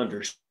is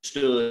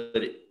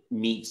understood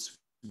meets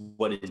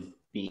what is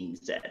being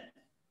said.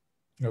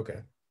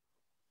 Okay.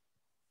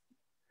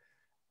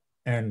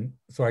 And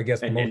so I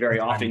guess and very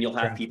often you'll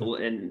have people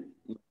and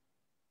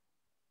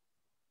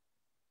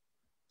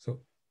so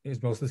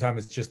is most of the time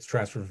it's just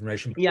transfer of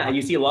information. Yeah,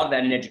 you see a lot of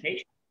that in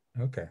education.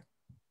 Okay.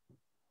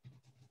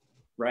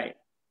 Right.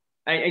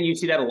 And you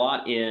see that a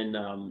lot in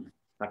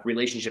like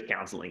relationship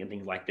counseling and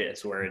things like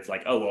this, where it's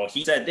like, oh, well,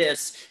 he said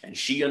this and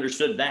she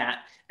understood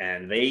that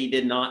and they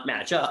did not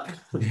match up.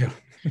 Yeah.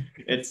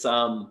 It's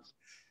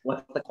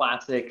what's the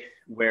classic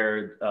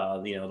where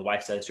the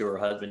wife says to her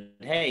husband,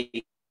 hey,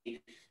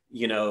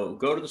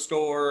 go to the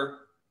store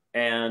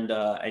and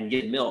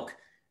get milk,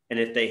 and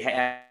if they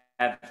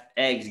have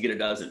eggs, get a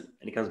dozen.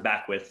 And he comes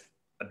back with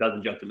a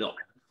dozen jugs of milk.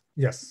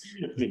 Yes.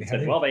 He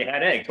said, well, they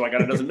had eggs, so I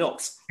got a dozen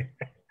milks.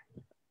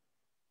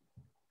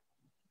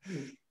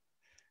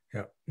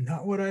 Yeah,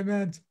 not what I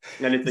meant.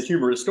 And it's a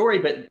humorous story,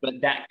 but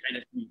that kind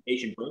of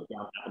communication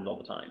breakdown happens all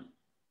the time.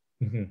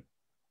 Mm-hmm.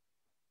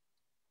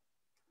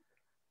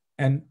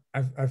 And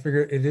I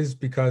figure it is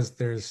because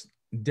there's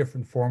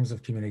different forms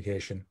of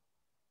communication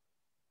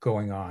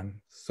going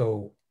on.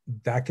 So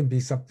that can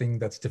be something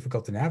that's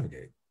difficult to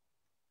navigate.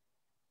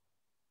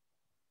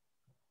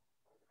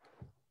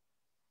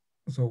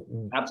 So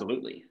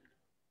absolutely.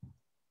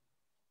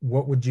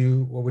 What would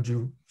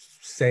you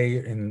say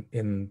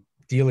in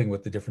dealing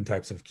with the different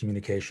types of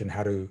communication,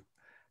 how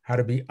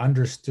to be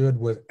understood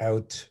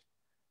without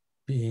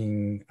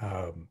being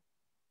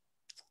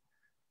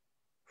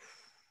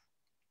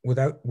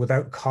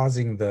without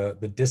causing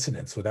the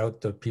dissonance,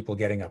 without the people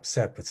getting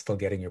upset, but still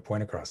getting your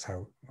point across?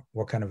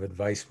 What kind of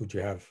advice would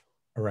you have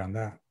around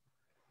that?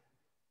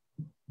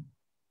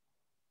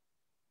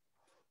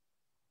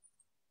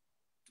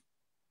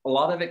 A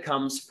lot of it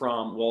comes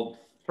from, well,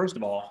 first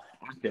of all,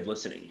 active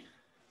listening.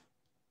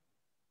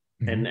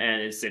 Mm-hmm.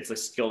 And it's a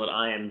skill that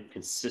I am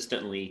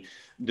consistently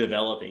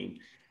developing,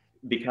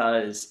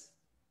 because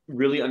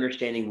really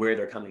understanding where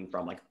they're coming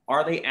from. Like,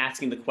 are they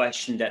asking the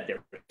question that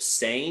they're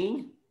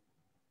saying,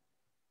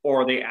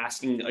 or are they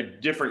asking a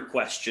different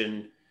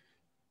question,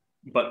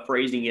 but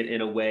phrasing it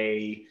in a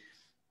way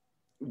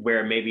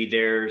where maybe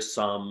there's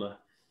some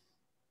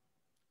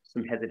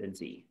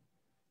hesitancy,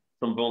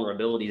 some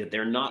vulnerability that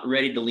they're not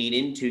ready to lean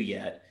into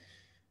yet,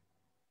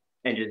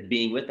 and just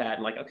being with that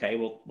and like, okay,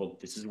 well,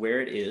 this is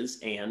where it is,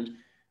 and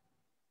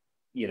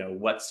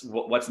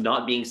what's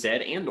not being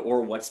said, and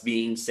or what's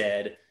being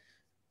said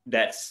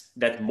that's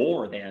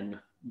more than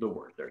the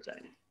word they're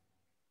saying.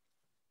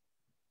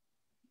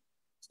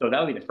 So that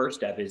would be the first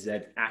step, is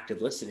that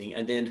active listening.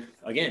 And then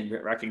again,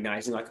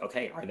 recognizing like,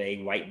 okay, are they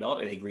white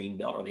belt? Are they green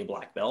belt? Are they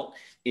black belt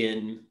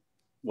in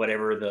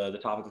whatever the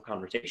topic of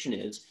conversation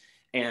is?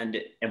 And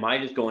am I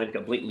just going to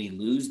completely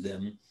lose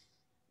them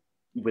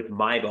with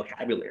my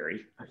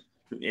vocabulary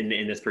in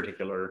this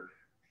particular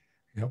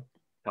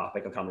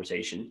topic of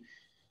conversation?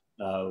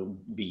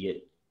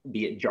 Be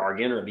it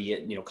jargon, or be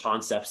it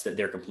concepts that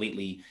they're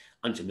completely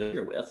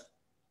unfamiliar with.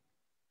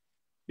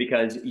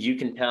 Because you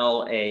can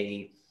tell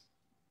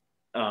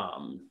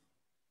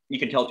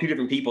two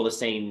different people the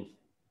same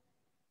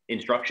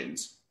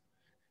instructions,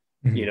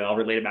 You Mhm. know, I'll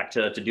relate it back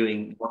to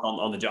doing work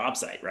on the job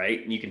site,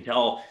 right? And you can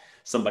tell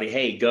somebody,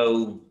 hey,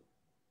 go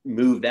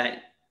move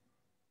that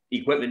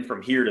equipment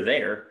from here to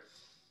there.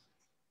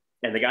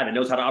 And the guy that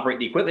knows how to operate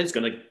the equipment is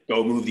going to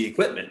go move the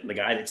equipment. The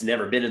guy that's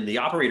never been in the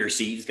operator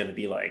seat is going to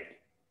be like,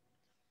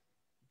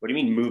 what do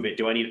you mean move it?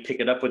 Do I need to pick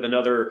it up with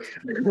another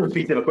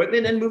piece of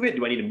equipment and move it?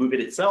 Do I need to move it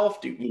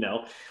itself? Do you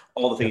know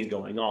all the Yep. things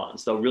going on?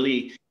 So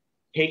really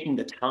taking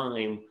the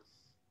time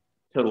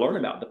to learn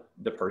about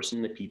the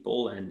person, the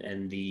people,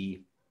 and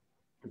the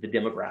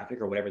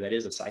demographic or whatever that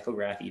is, a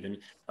psychograph even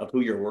of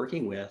who you're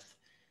working with,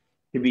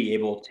 to be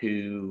able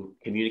to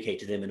communicate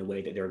to them in a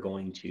way that they're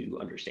going to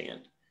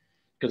understand.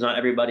 Because not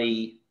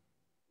everybody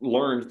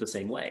learns the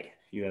same way.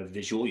 You have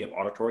visual, you have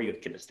auditory, you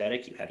have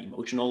kinesthetic, you have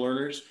emotional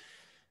learners.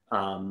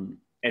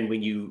 And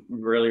when you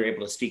really are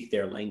able to speak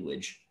their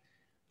language,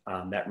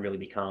 that really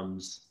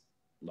becomes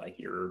like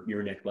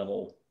your next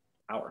level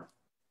power.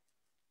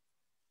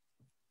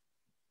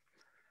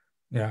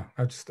 Yeah,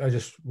 I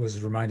just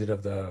was reminded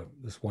of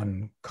this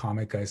one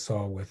comic I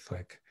saw with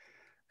like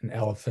an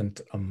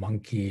elephant, a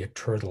monkey, a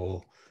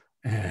turtle,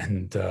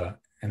 and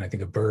I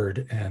think a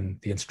bird.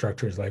 And the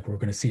instructor is like, "We're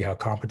going to see how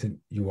competent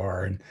you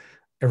are, and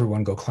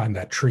everyone go climb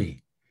that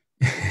tree."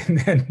 And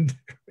then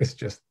it's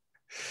just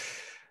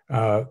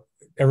uh,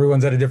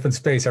 everyone's at a different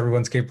space.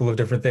 Everyone's capable of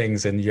different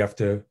things, and you have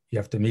to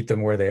meet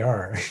them where they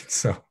are.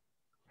 So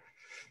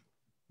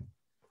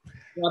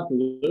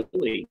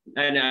Absolutely,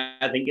 and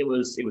I think it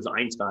was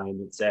Einstein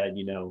that said,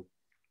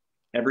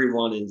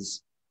 everyone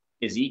is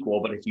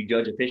equal, but if you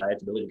judge a fish by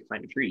its ability to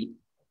climb a tree,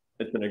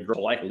 it's going to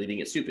grow life believing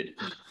it's stupid.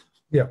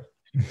 yeah,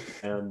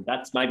 And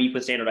that's my beef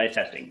with standardized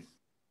testing.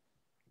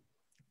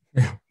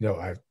 yeah, no,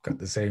 I've got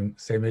the same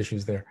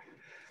issues there.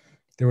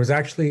 There was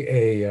actually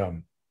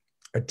a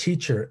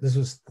teacher. This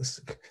was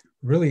this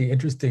really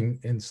interesting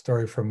in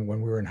story from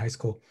when we were in high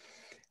school.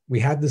 We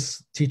had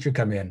this teacher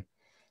come in,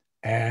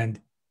 and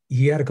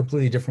he had a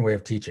completely different way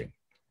of teaching,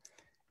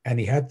 and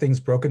he had things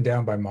broken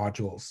down by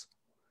modules.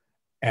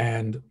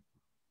 And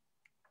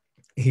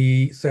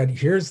he said,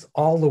 "Here's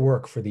all the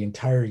work for the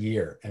entire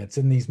year, and it's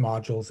in these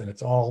modules, and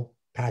it's all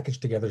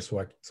packaged together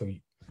so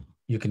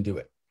you can do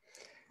it."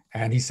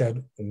 And he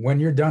said, "When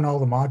you're done all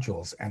the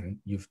modules, and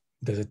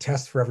there's a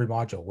test for every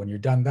module. When you're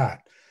done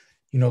that,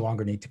 you no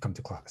longer need to come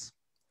to class.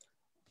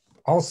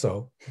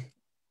 Also,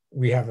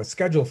 we have a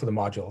schedule for the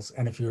modules,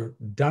 and if you're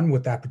done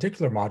with that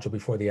particular module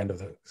before the end of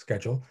the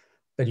schedule,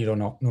 then you don't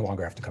no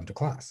longer have to come to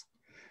class."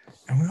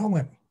 And we all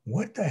went,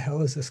 "What the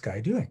hell is this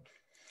guy doing?"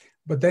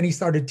 But then he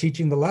started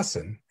teaching the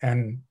lesson,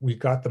 and we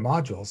got the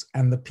modules,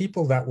 and the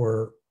people that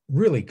were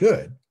really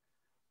good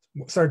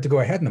started to go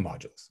ahead in the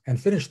modules and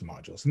finish the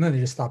modules, and then they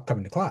just stopped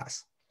coming to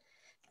class,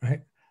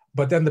 right?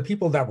 But then the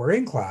people that were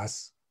in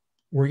class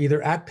were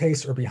either at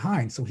pace or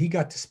behind, so he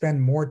got to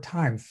spend more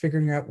time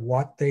figuring out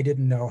what they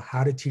didn't know,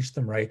 how to teach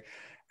them right.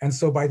 And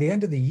so by the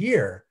end of the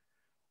year,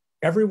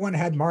 everyone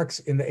had marks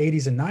in the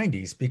 80s and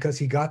 90s because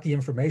he got the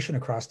information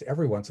across to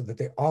everyone so that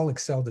they all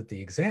excelled at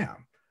the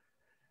exam.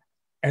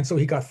 And so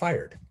he got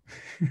fired,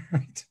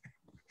 right?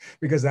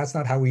 Because that's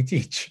not how we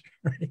teach,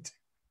 right?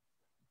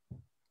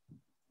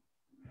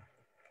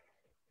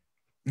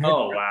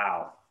 Oh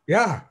wow.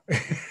 Yeah,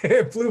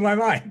 it blew my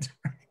mind.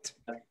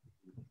 Right?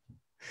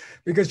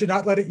 Because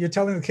you're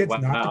telling the kids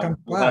not to come Wow.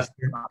 to Well, class.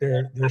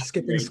 that's They're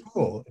skipping great.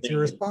 school. It's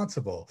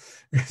irresponsible.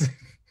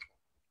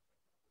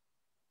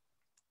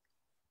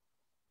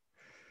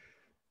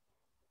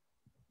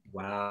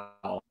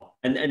 Wow.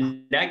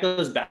 And that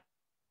goes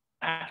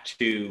back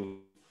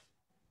to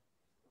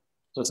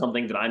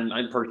something that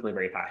I'm personally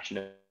very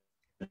passionate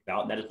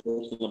about, and that is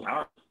personal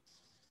empowerment.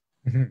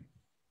 Mhm.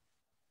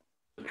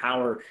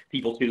 Empower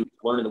people to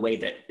learn in the way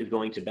that is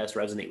going to best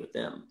resonate with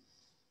them.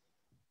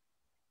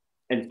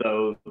 And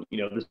so,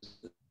 the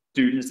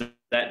students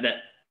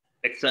that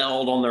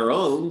excelled on their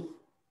own,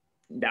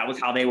 that was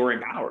how they were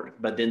empowered.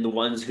 But then the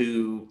ones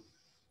who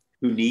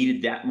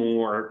needed that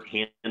more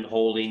hand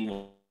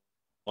holding,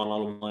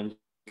 one-on-one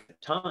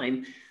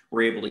time,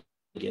 were able to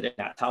get it.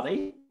 That's how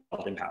they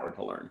felt empowered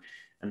to learn.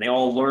 And they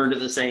all learned at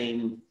the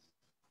same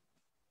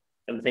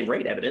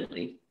rate,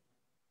 evidently,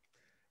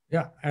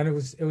 Yeah, and it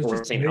was or the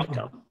just same amazing.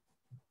 outcome.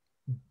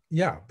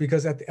 Yeah,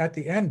 because at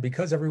the end,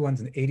 because everyone's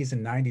in the 80s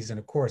and 90s in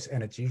a course,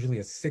 and it's usually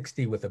a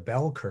 60 with a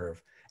bell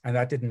curve, and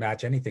that didn't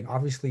match anything.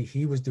 Obviously,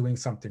 he was doing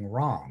something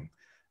wrong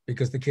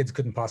because the kids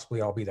couldn't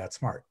possibly all be that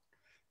smart.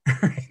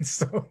 Right?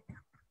 So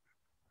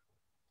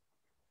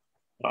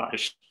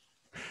Gosh,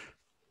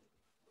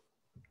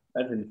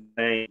 that's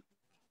insane.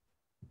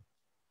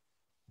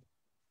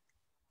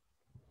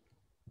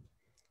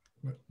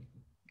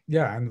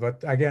 yeah, and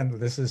but again,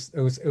 it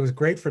was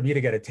great for me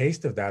to get a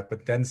taste of that,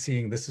 but then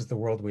seeing this is the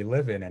world we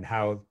live in and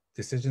how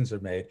decisions are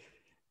made,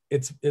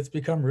 it's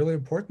become really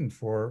important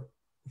for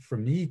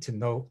me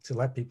to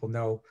let people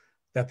know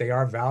that they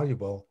are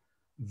valuable.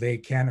 They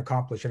can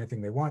accomplish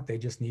anything they want. They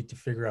just need to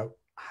figure out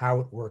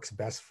how it works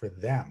best for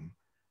them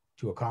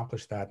to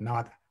accomplish that,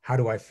 not how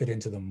do I fit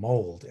into the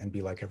mold and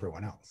be like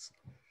everyone else.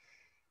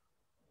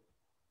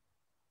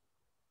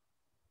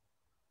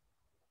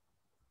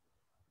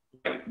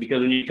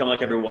 Because when you become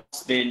like everyone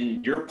else,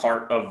 then you're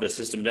part of the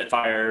system that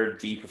fired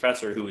the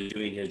professor who was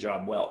doing his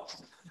job well.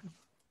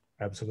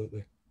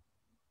 Absolutely.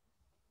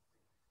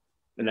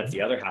 And that's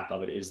the other half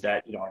of it, is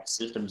that, you know, our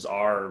systems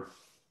are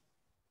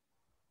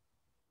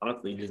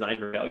honestly designed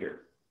for failure.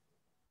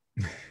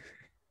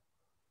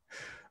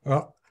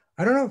 Well,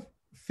 I don't know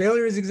if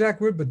failure is the exact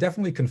word, but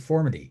definitely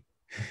conformity.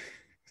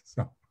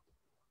 So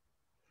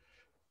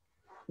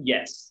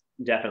Yes,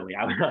 definitely.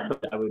 I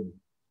would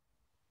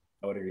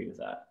agree with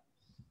that.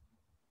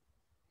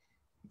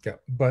 yeah,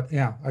 but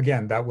yeah,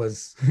 again, that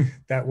was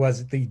that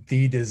was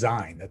the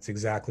design. That's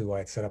exactly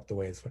why it's set up the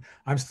way it's.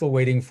 I'm still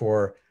waiting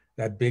for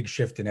that big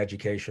shift in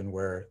education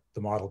where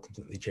the model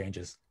completely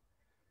changes.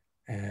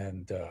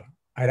 And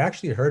I'd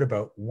actually heard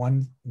about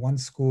one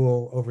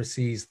school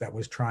overseas that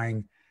was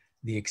trying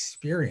the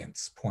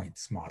experience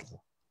points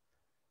model.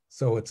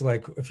 So it's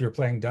like if you're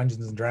playing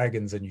Dungeons and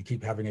Dragons and you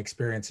keep having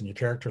experience and your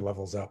character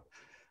levels up,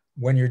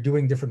 when you're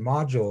doing different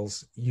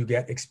modules, you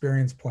get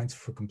experience points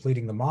for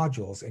completing the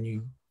modules, and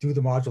you do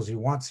the modules you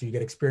want, so you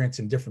get experience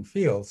in different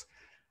fields,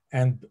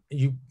 and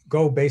you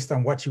go based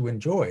on what you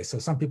enjoy. So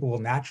some people will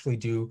naturally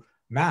do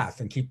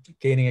math and keep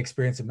gaining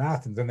experience in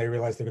math, and then they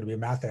realize they're going to be a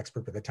math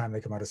expert by the time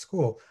they come out of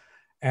school.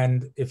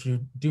 And if you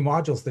do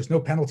modules, there's no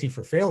penalty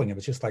for failing them.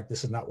 It's just like,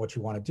 this is not what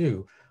you want to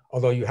do.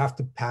 Although you have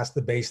to pass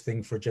the base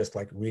thing for just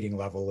like reading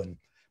level and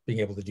being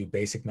able to do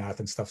basic math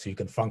and stuff so you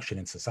can function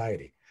in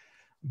society.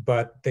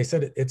 But they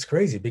said it's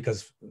crazy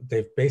because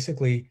they've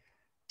basically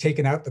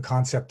taken out the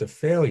concept of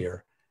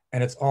failure,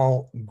 and it's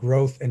all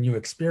growth and new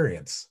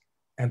experience.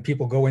 And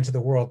people go into the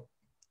world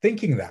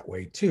thinking that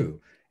way too.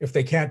 If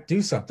they can't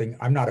do something,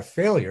 I'm not a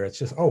failure. It's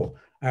just, oh,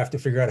 I have to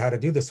figure out how to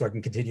do this so I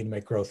can continue to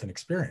make growth and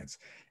experience.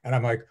 And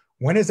I'm like,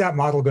 when is that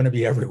model going to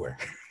be everywhere?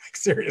 Like,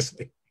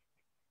 seriously.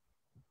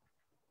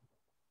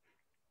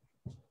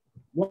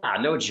 Yeah,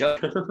 no joke.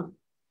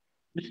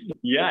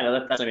 Yeah,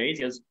 no, that's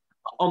amazing. Because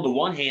on the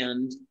one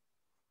hand,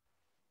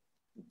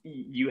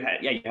 you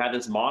had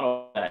this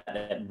model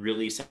that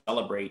really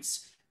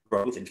celebrates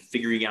growth and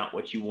figuring out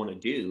what you want to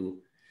do.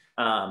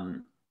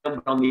 On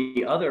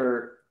the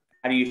other,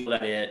 how do you feel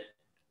that it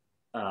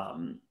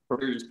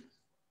prepares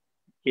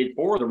kids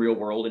for the real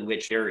world in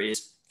which there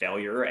is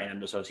failure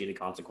and associated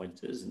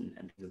consequences and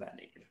things of that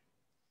nature?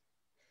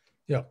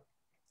 Yeah.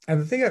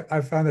 And the thing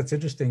I found that's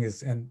interesting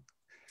is, and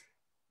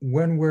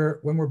when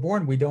we're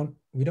born, we don't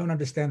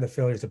understand that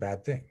failure is a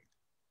bad thing,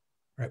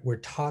 right? We're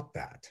taught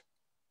that.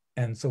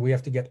 And so we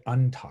have to get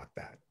untaught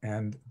that.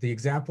 And the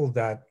example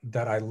that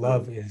I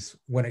love is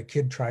when a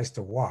kid tries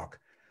to walk.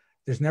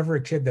 There's never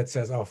a kid that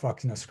says, oh,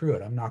 fuck, no, screw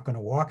it, I'm not going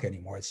to walk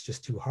anymore, it's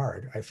just too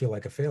hard, I feel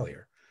like a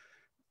failure.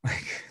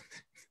 Like,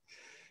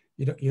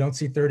 you don't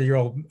see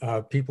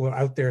 30-year-old people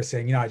out there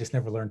saying, I just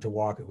never learned to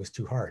walk, it was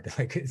too hard.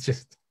 Like, it's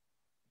just,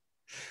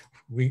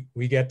 we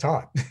get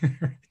taught.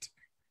 Right?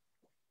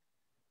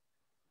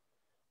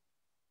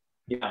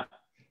 Yeah,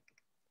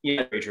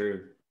 yeah, very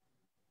true.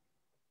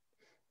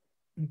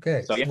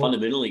 Okay, So yeah, so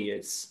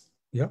fundamentally,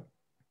 yeah,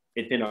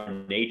 it's in our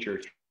nature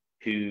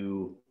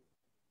to,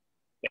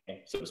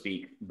 so to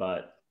speak,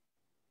 but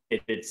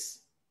it's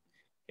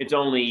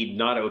only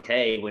not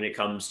okay when it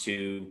comes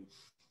to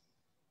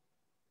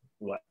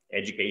what,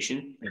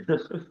 education.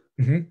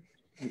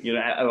 mm-hmm.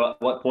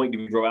 At what point do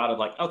we grow out of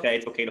like, okay,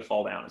 it's okay to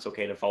fall down, it's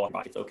okay to fall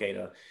off, it's okay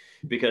to,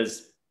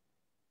 because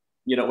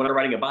when I'm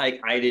riding a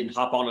bike, I didn't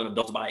hop on an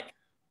adult's bike.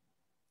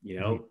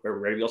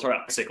 Where we also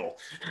have a bicycle,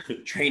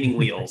 training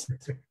wheels,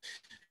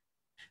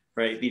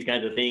 right? These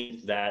kinds of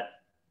things that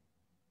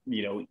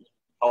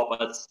help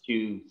us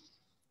to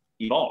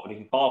evolve. And if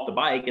you fall off the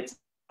bike, it's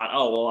not,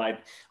 oh well,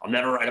 I'll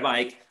never ride a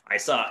bike, I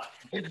suck.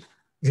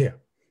 Yeah.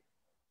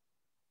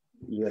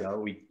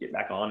 We get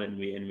back on and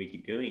we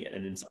keep doing it,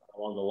 and then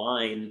along the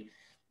line,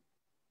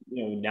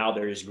 now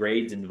there's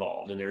grades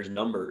involved, and there's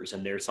numbers,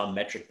 and there's some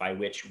metric by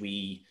which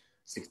we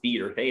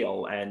succeed or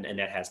fail, and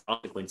that has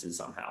consequences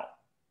somehow.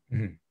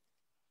 Mm-hmm.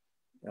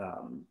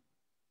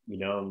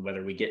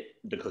 Whether we get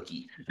the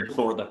cookie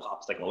or the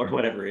popsicle or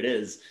whatever it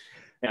is,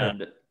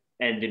 and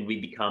then we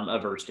become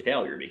averse to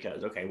failure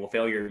because, okay, well,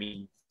 failure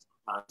means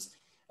sometimes,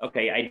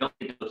 okay, I don't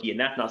get the cookie, and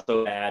that's not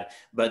so bad,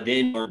 but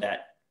then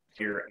that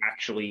fear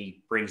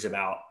actually brings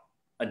about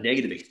a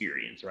negative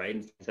experience, right?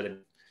 Instead of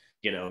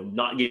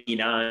not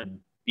getting on,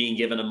 being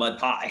given a mud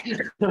pie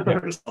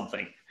or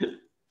something.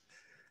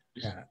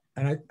 Yeah,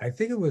 and I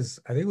think it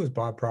was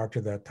Bob Proctor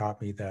that taught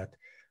me that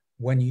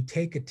when you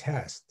take a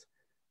test,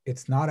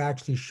 it's not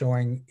actually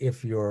showing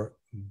if you're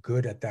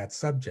good at that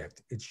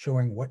subject. It's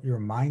showing what your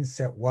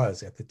mindset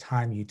was at the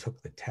time you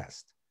took the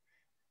test.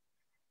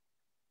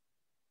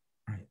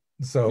 Right.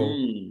 So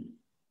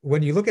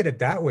when you look at it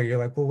that way, you're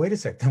like, well, wait a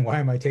second, then why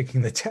am I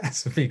taking the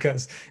test?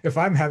 Because if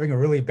I'm having a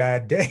really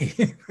bad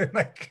day,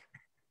 like,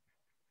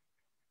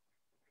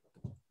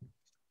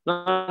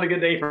 not a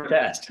good day for a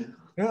test.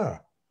 Yeah.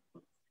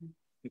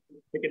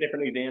 Pick a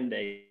different exam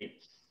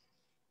date.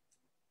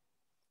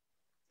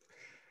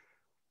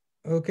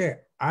 Okay,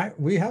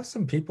 we have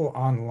some people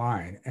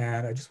online,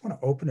 and I just want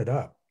to open it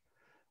up.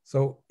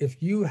 So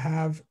if you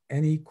have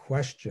any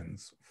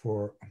questions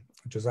for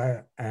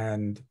Josiah,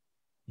 and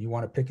you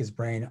want to pick his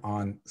brain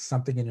on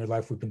something in your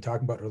life. We've been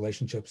talking about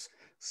relationships,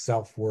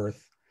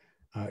 self-worth.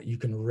 You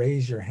can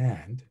raise your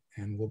hand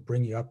and we'll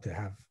bring you up to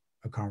have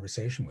a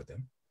conversation with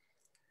him.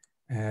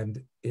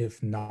 And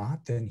if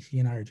not, then he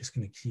and I are just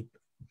going to keep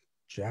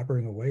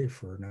jabbering away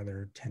for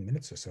another 10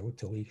 minutes or so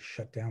until we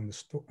shut down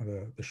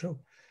the show.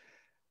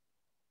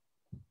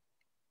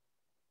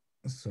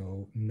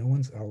 So no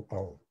one's,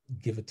 I'll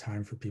give it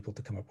time for people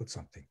to come up with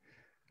something.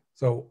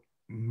 So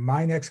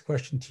my next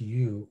question to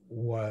you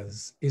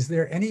was, is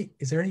there any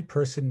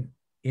person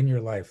in your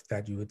life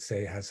that you would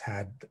say has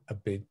had a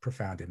big,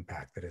 profound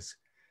impact that has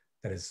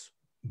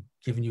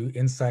given you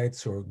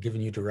insights or given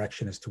you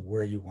direction as to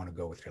where you want to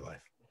go with your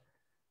life?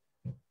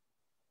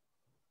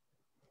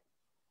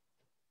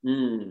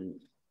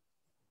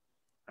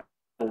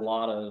 A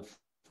lot of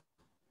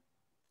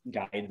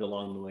guides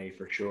along the way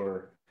for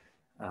sure.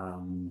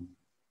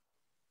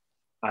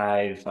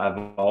 I've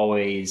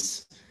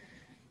always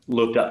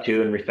looked up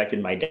to and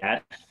respected my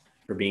dad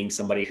for being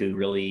somebody who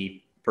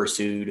really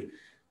pursued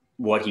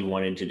what he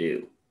wanted to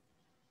do,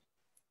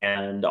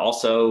 and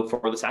also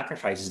for the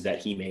sacrifices that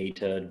he made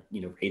to,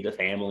 you know, raise the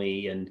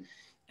family and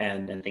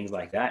things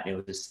like that. You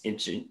know, this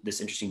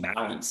interesting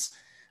balance,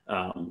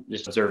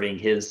 just observing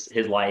his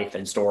life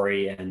and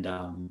story, and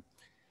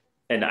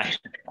I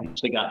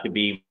actually got to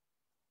be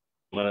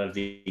one of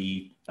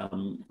the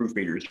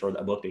proofreaders for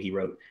a book that he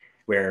wrote,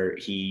 where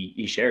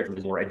he shared from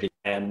his more education,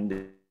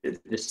 and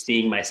just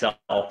seeing myself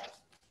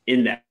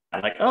in that,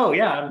 like, oh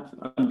yeah,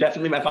 I'm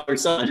definitely my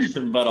father's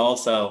son, but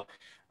also,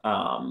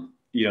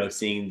 you know,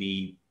 seeing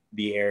the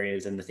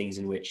areas and the things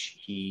in which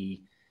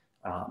he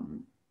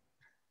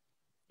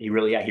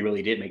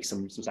really did make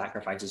some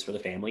sacrifices for the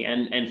family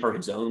and for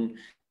his own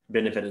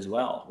benefit as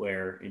well,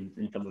 where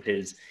in some of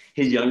his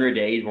younger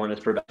days weren't as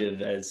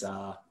productive as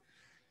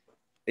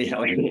you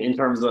know, in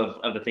terms of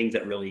the things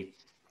that really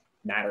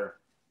matter,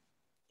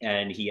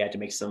 and he had to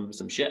make some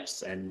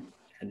shifts, and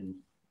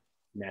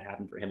that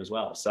happened for him as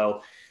well.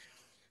 So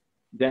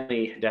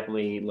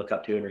definitely look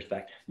up to and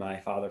respect my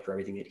father for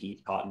everything that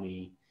he taught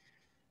me.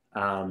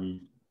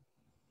 And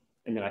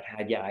then I've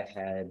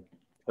had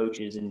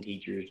coaches and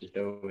teachers just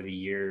over the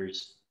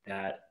years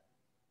that,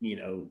 you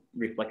know,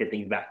 reflected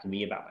things back to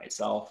me about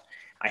myself.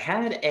 I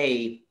had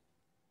an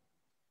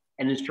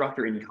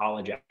instructor in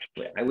college,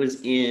 actually. I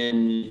was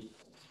in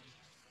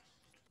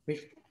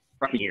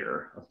freshman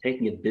year of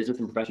taking a business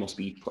and professional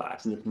speech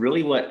class, and it's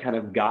really what kind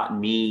of got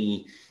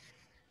me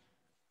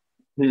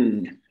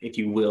tuned, if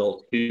you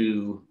will,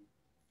 to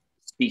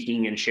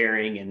speaking and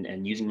sharing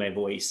and using my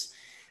voice.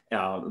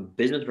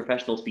 Business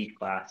professional speech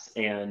class,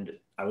 and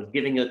I was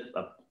giving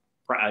a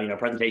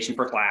presentation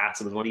for class.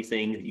 It was one of these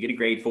things that you get a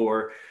grade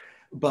for,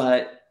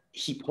 but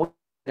he pointed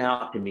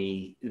out to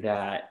me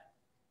that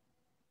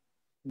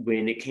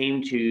when it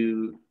came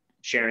to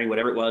sharing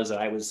whatever it was that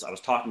I was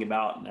talking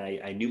about, and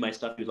I knew my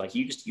stuff, he was like,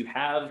 you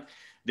have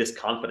this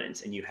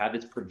confidence, and you have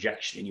this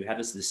projection, and you have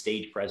this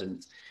stage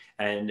presence,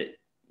 and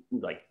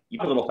like,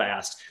 you're a little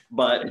fast,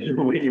 but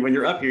when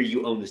you're up here,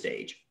 you own the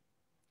stage.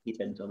 He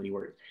said in so many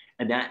words,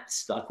 and that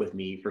stuck with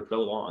me for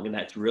so long, and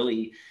that's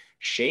really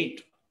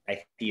shaped,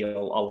 I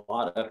feel, a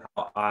lot of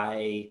how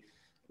I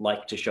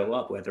like to show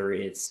up, whether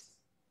it's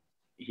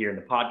here in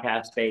the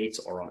podcast space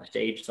or on a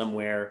stage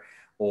somewhere,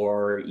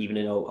 or even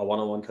in a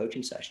one-on-one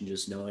coaching session.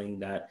 Just knowing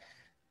that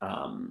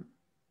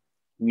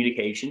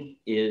communication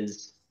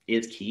is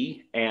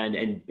key, and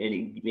it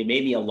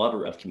made me a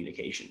lover of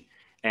communication.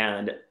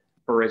 And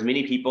for as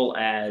many people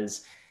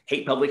as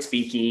hate public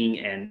speaking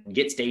and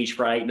get stage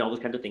fright and all those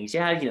kinds of things,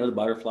 yeah, you know, the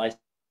butterflies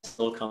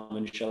still come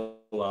and show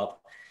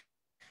up,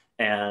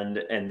 and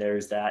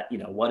there's that, you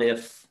know, what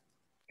if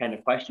kind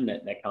of question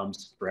that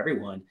comes for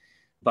everyone.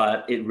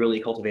 But it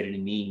really cultivated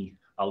in me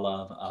a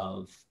love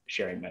of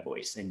sharing my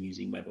voice and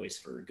using my voice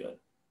for good.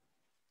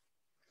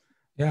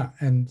 Yeah,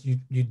 and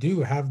you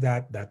do have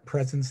that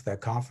presence,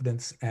 that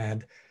confidence,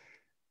 and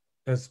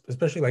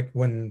especially like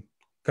when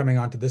coming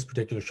onto this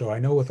particular show, I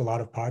know with a lot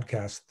of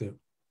podcasts,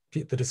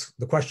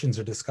 the questions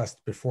are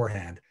discussed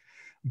beforehand,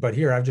 but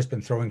here I've just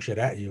been throwing shit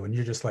at you, and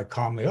you're just like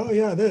calmly, oh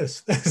yeah,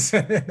 this.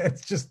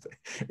 It's just,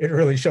 it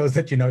really shows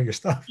that you know your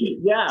stuff.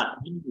 Yeah.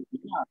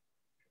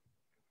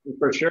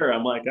 For sure.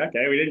 I'm like,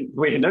 okay,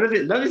 none of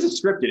this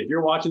is scripted. If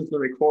you're watching the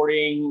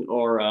recording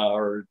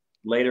or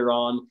later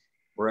on,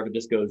 wherever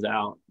this goes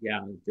out, yeah,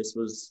 this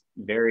was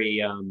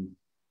very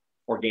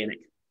organic.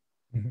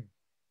 Mm-hmm.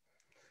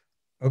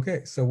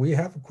 Okay, so we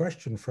have a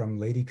question from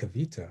Lady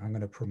Kavita. I'm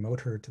going to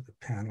promote her to the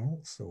panel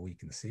so we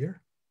can see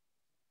her.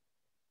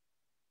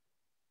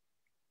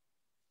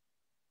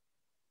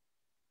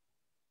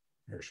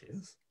 There she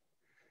is.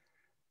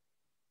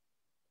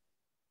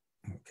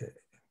 Okay,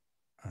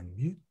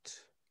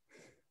 unmute.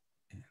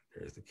 And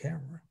there's the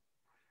camera.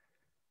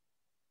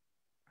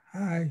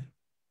 Hi,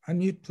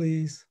 unmute,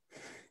 please.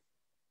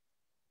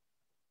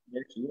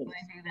 There she is.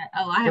 I do that.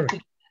 Oh, I have to.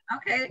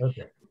 Okay.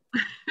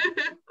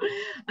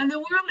 And the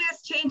world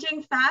is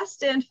changing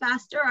fast and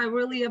faster. I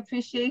really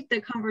appreciate the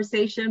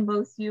conversation,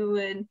 both you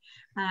and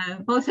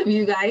both of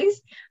you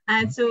guys.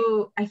 And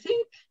so I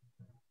think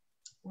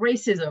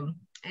racism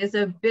is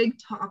a big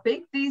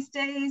topic these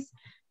days,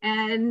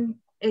 and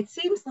it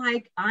seems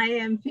like I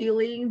am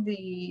feeling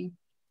the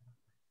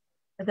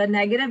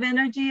negative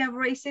energy of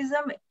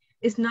racism.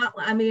 It's not,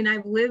 I mean,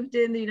 I've lived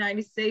in the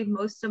United States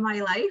most of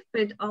my life,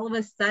 but all of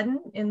a sudden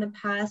in the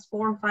past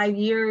 4 or 5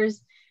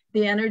 years,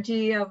 the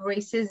energy of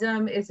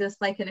racism is just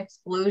like an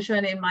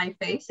explosion in my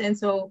face. And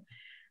so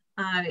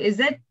is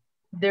it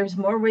there's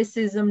more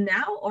racism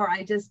now, or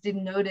I just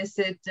didn't notice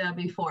it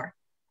before,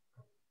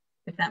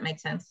 if that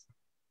makes sense?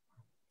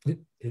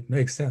 It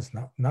makes sense.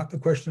 Not the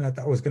question I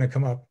thought was going to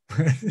come up.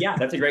 Yeah,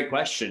 that's a great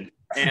question.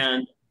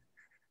 And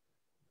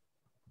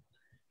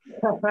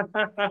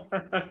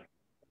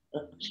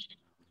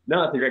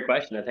no, that's a great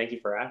question. And thank you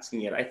for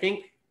asking it. I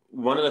think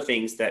one of the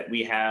things that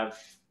we have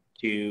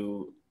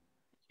to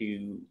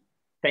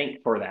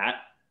thank for that,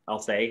 I'll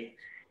say,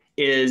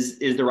 is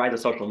the rise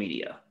of social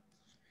media.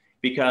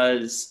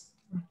 Because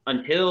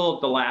until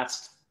the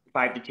last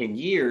 5 to 10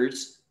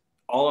 years,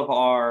 all of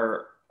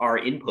our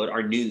input,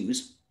 our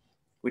news,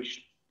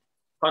 which,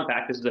 fun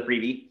fact, this is a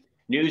freebie,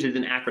 news is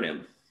an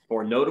acronym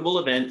for notable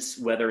events,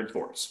 weather, and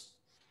sports.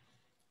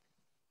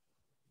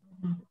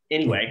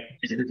 Anyway,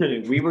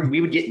 we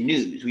would get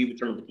news. We would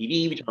turn on the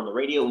TV, we turn on the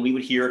radio, and we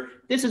would hear,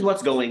 this is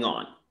what's going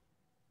on.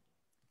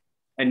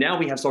 And now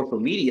we have social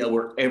media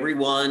where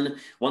everyone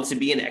wants to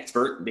be an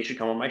expert. They should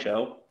come on my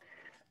show.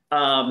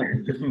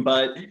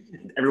 But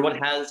everyone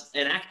has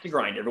an axe to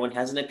grind. Everyone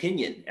has an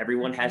opinion.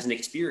 Everyone has an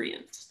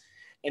experience.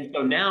 And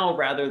so now,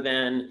 rather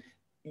than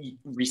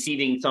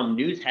receiving some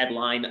news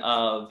headline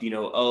of,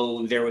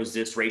 oh, there was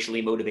this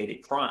racially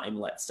motivated crime,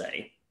 let's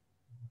say,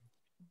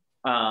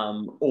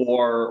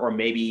 or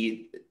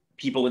maybe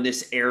people in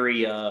this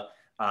area,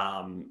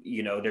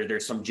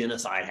 there's some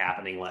genocide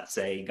happening, let's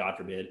say, God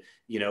forbid,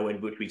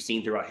 in which we've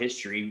seen throughout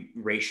history,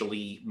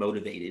 racially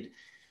motivated.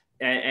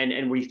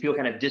 And we feel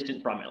kind of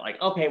distant from it,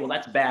 like, okay, well,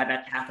 that's bad.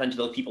 That happened to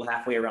those people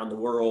halfway around the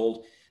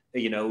world.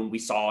 We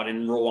saw it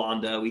in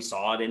Rwanda. We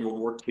saw it in World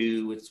War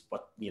II. It's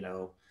what,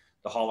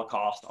 the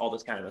Holocaust, all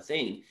this kind of a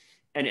thing.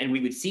 And we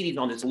would see these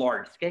on this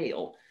large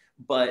scale,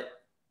 but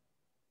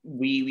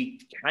we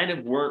kind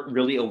of weren't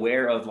really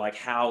aware of like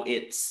how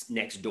it's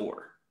next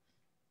door.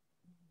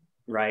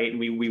 Right.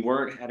 We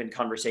weren't having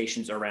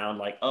conversations around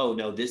like, oh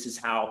no, this is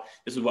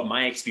what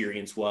my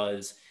experience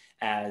was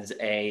as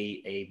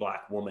a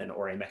Black woman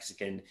or a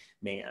Mexican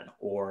man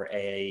or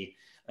a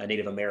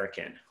Native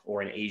American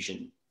or an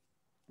Asian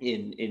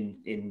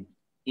in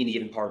any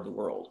given part of the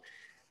world.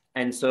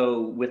 And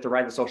so with the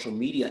rise of social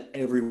media,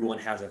 everyone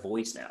has a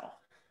voice now.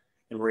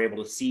 And we're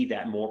able to see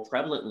that more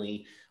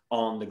prevalently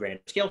on the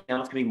grand scale. Now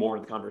it's coming more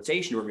in the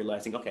conversation. We're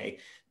realizing, okay,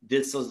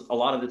 a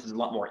lot of this is a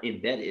lot more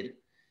embedded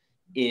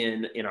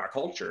in our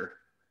culture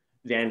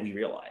than we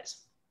realize.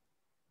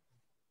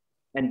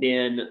 And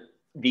then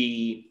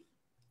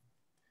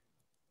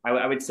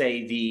I would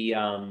say the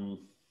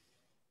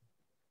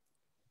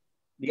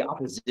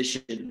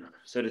opposition,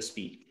 so to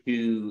speak,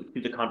 to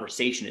the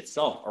conversation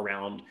itself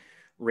around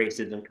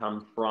racism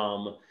comes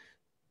from,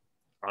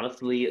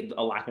 honestly,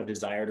 a lack of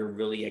desire to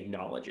really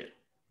acknowledge it.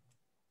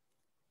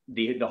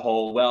 The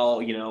whole,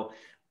 well,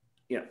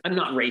 I'm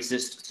not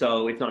racist,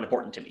 so it's not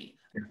important to me,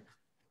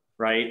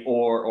 right?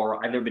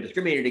 Or I've never been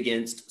discriminated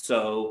against,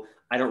 so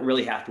I don't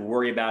really have to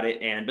worry about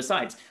it. And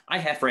besides, I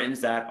have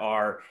friends that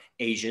are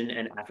Asian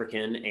and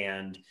African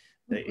and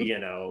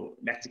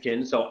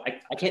Mexican, so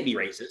I can't be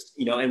racist,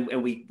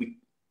 and we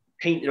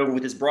paint it over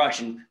with this brush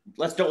and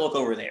let's don't look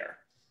over there.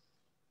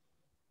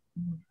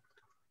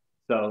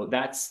 So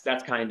that's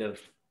kind of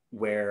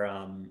where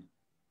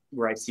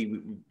I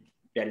see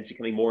that it's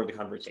becoming more of the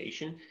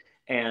conversation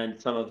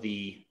and some of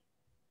the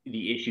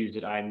issues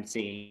that I'm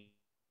seeing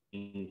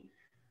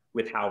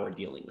with how we're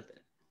dealing with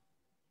it.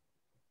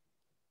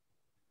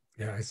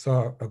 Yeah, I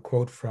saw a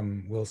quote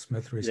from Will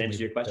Smith recently. Does that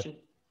answer your question?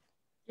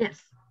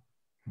 Yes.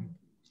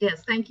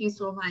 Yes, thank you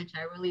so much.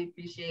 I really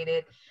appreciate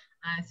it.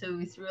 So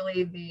it's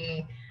really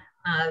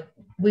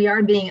we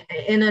are being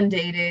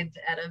inundated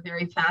at a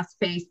very fast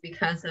pace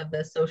because of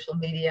the social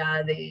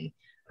media, the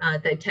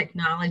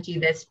technology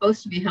that's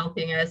supposed to be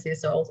helping us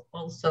is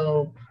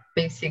also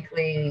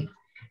basically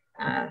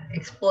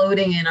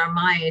exploding in our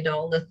mind,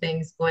 all the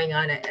things going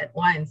on at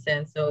once.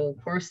 And so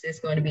of course there's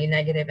going to be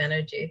negative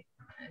energy.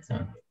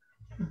 So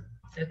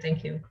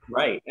thank you.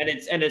 Right. And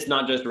it's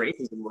not just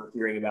racism we're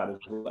hearing about as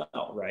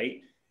well,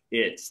 right?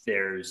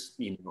 There's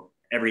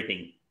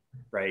everything,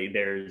 right?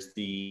 There's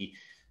the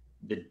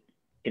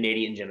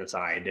Canadian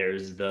genocide.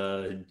 There's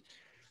the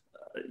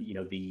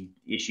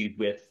issues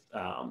with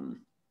the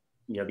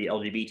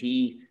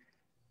LGBT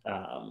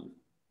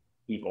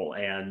people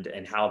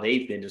and how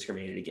they've been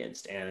discriminated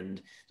against,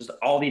 and just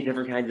all these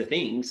different kinds of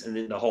things. And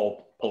then the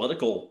whole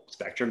political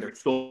spectrum,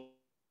 there's so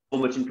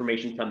much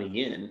information coming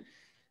in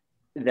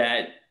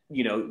that,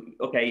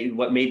 okay,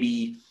 what may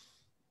be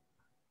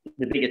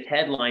the biggest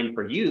headline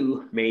for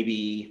you may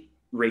be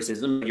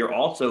racism. You're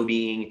also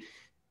being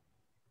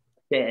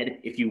fed,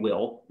 if you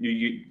will,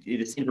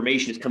 this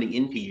information is coming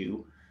into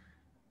you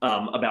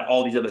about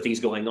all these other things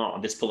going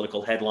on. This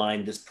political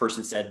headline, this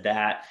person said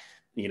that,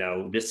 you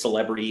know, this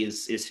celebrity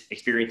is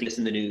experiencing this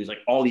in the news. Like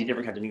all these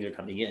different kinds of things are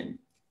coming in.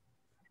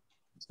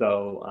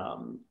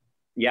 So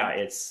yeah,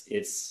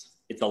 it's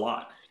a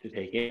lot to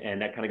take in,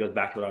 and that kind of goes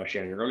back to what I was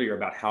sharing earlier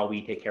about how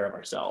we take care of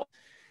ourselves.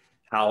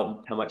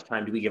 How much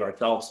time do we give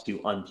ourselves to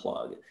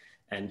unplug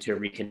and to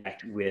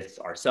reconnect with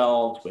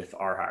ourselves, with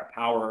our higher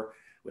power,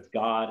 with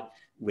God,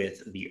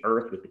 with the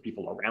earth, with the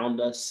people around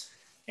us,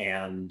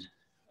 and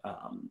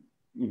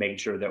making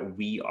sure that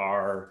we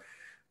are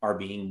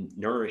being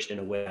nourished in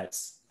a way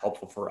that's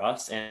helpful for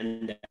us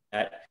and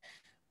that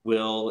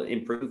will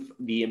improve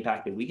the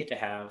impact that we get to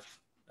have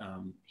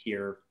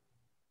here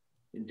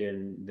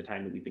during the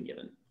time that we've been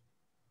given.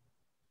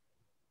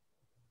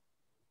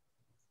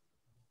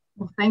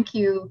 Well, thank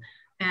you.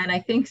 And I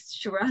think,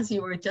 Shiraz,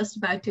 you were just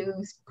about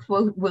to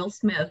quote Will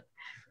Smith.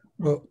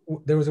 Well,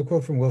 there was a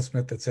quote from Will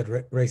Smith that said,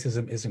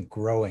 racism isn't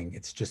growing,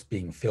 it's just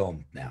being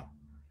filmed now.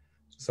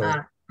 So okay.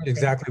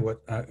 Exactly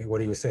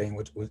what he was saying,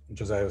 what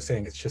Josiah was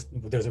saying, it's just,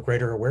 there's a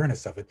greater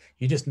awareness of it.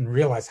 You just didn't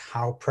realize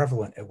how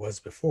prevalent it was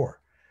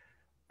before.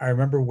 I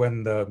remember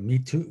when the Me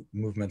Too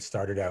movement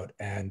started out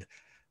and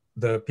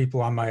the people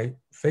on my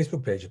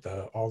Facebook page,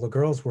 all the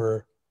girls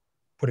were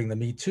putting the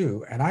Me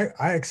Too, and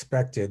I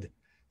expected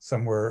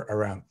somewhere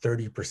around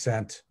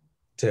 30%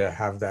 to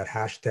have that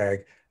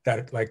hashtag,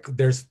 that like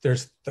there's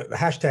the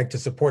hashtag to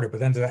support it,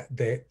 but then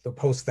the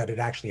post that it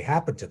actually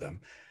happened to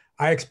them,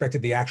 I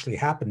expected the actually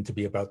happened to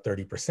be about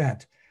 30.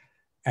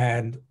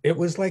 And it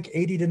was like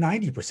 80 to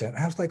 90%.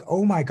 I was like,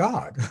 oh my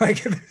God,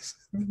 like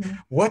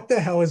what the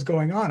hell is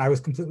going on? I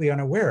was completely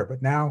unaware,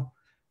 but now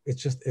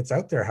it's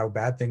out there how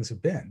bad things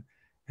have been.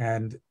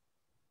 And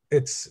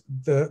it's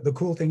the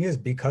cool thing is,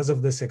 because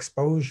of this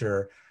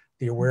exposure,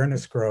 the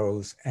awareness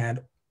grows,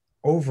 and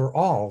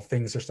overall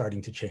things are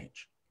starting to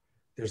change.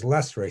 There's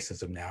less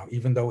racism now,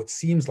 even though it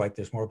seems like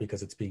there's more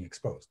because it's being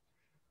exposed.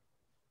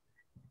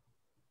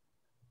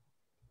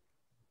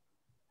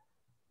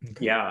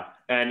 Okay. Yeah,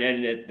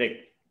 and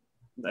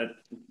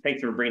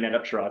thanks for bringing that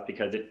up, Shiraz,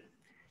 because it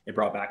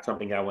brought back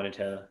something I wanted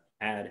to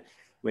add.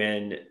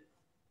 When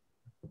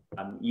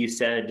you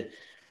said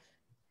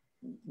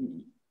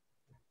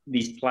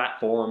these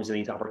platforms and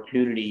these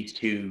opportunities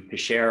to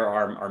share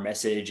our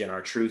message and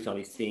our truth on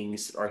these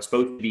things are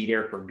supposed to be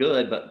there for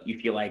good, but you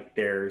feel like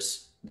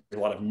there's a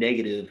lot of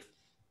negative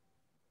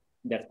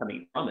that's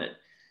coming from it.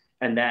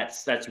 And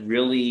that's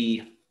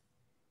really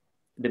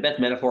the best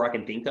metaphor I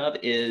can think of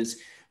is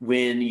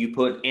when you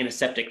put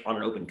antiseptic on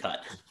an open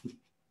cut.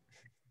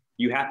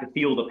 You have to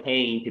feel the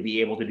pain to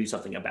be able to do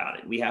something about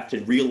it. We have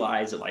to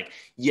realize that, like,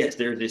 yes,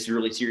 there's this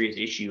really serious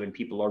issue and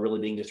people are really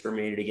being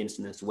discriminated against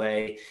in this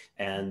way,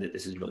 and that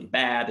this is really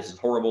bad, this is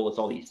horrible, it's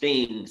all these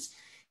things.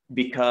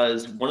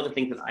 Because one of the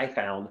things that I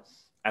found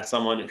as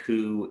someone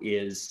who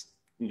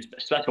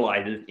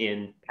specializes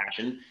in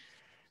passion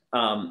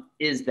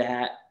is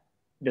that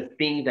the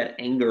things that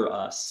anger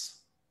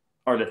us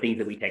are the things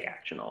that we take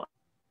action on,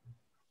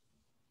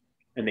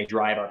 and they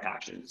drive our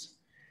passions.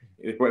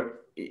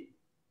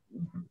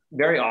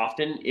 Very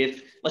often,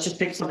 let's just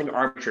pick something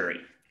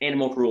arbitrary,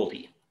 animal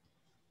cruelty,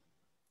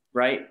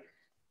 right?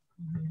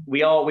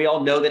 We all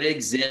know that it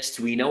exists.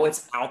 We know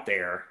it's out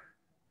there,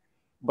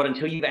 but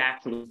until you've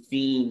actually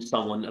seen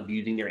someone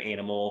abusing their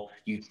animal,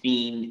 you've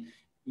seen,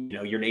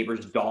 your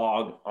neighbor's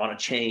dog on a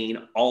chain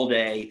all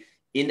day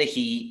in the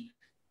heat,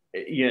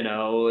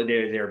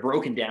 they're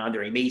broken down,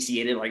 they're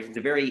emaciated. Like, it's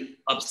a very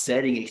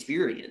upsetting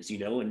experience,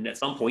 and at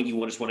some point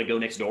you just want to go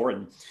next door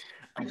and,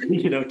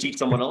 teach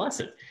someone a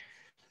lesson.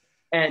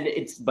 And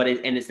it's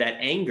that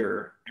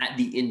anger at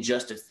the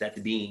injustice that's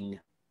being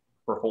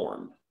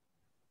performed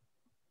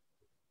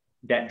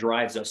that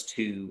drives us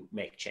to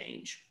make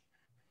change.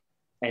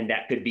 And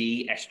that could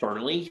be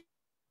externally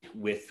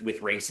with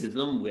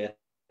racism, with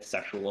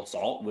sexual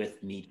assault,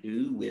 with Me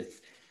Too,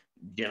 with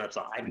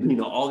genocide,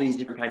 all these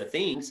different kinds of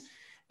things.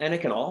 And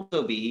it can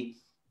also be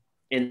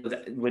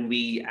when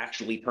we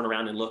actually turn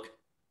around and look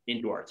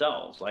into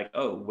ourselves, like,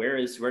 oh, where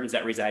does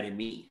that reside in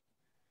me?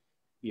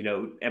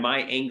 Am I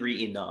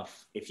angry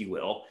enough, if you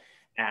will,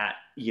 at,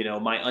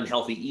 my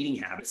unhealthy eating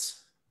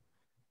habits?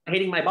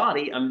 Hating my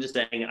body, I'm just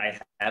saying I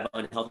have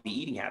unhealthy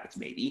eating habits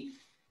maybe.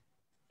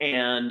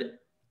 And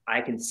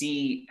I can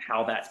see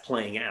how that's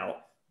playing out.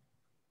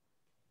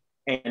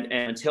 And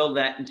until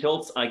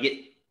I get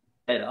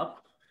fed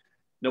up,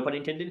 no pun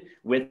intended,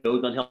 with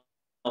those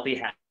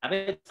unhealthy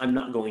habits, I'm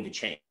not going to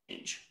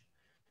change.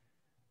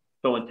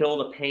 So until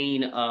the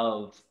pain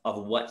of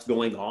what's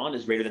going on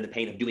is greater than the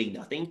pain of doing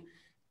nothing,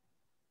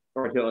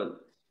 or until,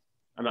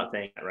 I'm not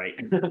saying that right.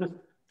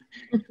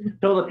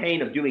 Until the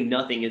pain of doing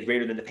nothing is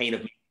greater than the pain of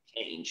making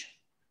change,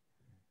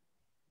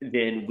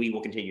 then we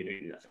will continue to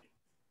do nothing.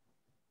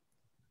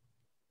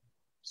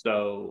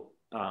 So,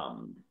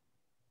 and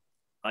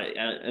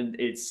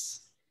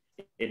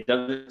it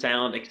doesn't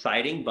sound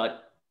exciting,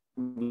 but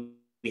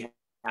we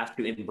have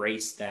to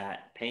embrace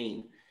that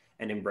pain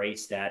and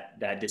embrace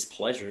that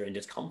displeasure and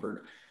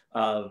discomfort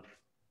of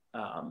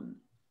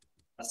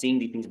seeing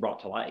these things brought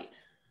to light.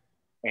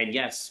 And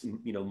yes,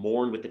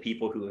 mourn with the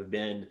people who have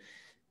been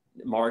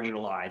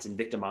marginalized and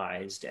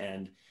victimized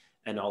and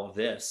and all of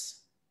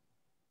this,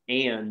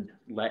 and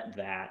let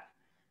that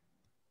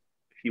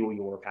fuel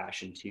your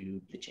passion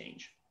to the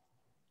change.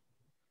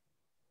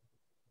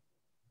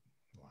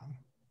 Wow.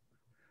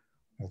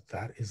 Well,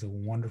 that is a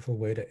wonderful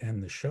way to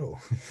end the show.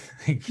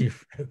 Thank you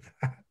for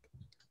that.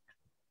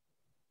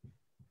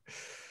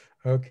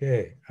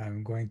 Okay,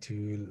 I'm going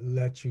to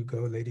let you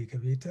go, Lady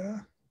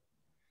Kavita.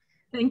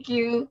 Thank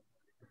you.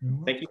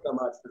 Thank you so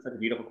much for such a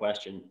beautiful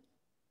question.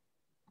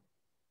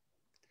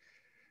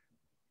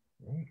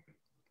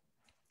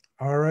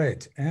 All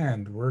right,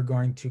 and we're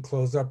going to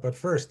close up. But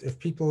first, if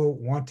people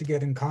want to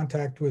get in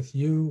contact with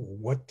you,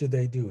 what do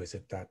they do? Is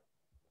it that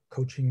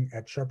coaching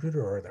at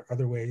Sharpshooter, or are there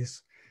other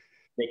ways?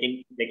 They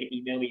can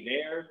email me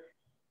there.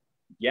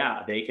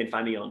 Yeah, they can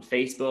find me on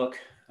Facebook,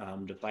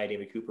 Defy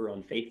David Cooper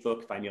on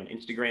Facebook. Find me on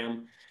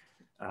Instagram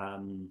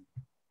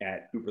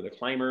at Cooper the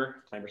Climber.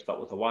 Climber spelled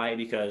with a Y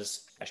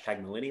because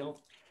 #millennial.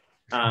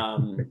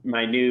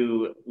 My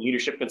new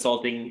leadership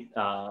consulting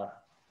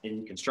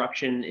in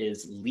construction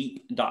is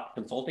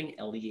leap.consulting,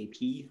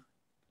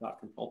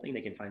 LEAP.consulting.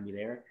 They can find me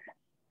there.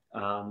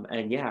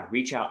 And yeah,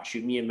 reach out,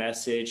 shoot me a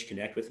message,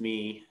 connect with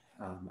me.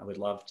 I would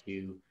love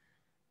to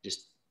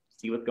just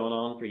see what's going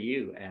on for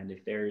you. And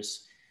if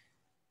there's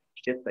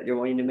shifts that you're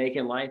wanting to make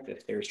in life,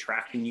 if there's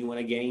traction you want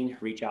to gain,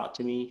 reach out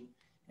to me.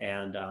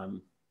 And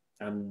I'm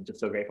just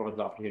so grateful for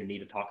the opportunity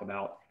to talk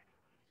about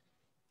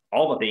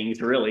all the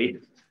things, really,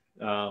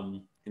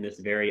 in this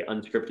very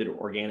unscripted,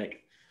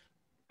 organic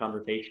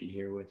conversation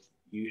here with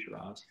you,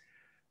 Shiraz.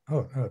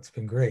 Oh, it's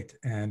been great.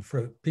 And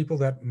for people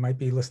that might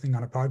be listening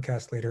on a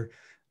podcast later,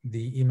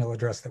 the email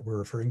address that we're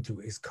referring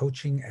to is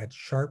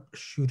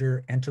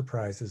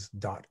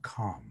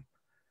coaching@sharpshooterenterprises.com,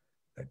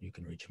 that you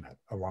can reach him at,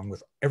 along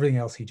with everything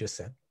else he just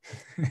said.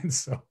 And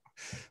so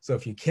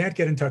if you can't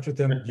get in touch with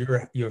them, you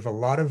have a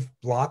lot of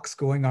blocks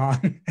going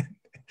on,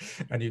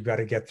 and you've got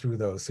to get through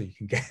those so you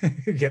can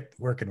get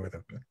working with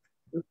them.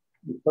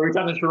 So reach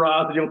out to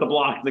Shiraz to deal with the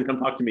blocks, then come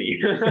talk to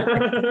me.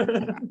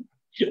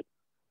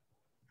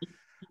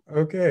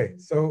 Okay,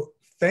 so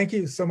thank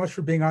you so much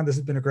for being on. This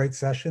has been a great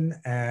session,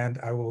 and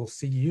I will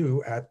see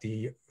you at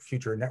the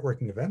future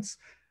networking events.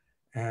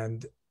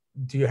 And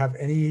do you have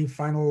any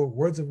final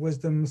words of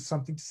wisdom,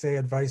 something to say,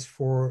 advice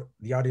for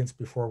the audience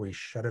before we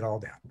shut it all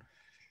down?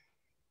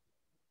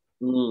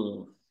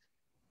 So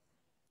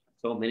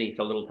many,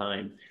 so little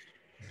time.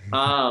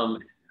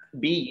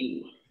 Be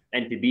you.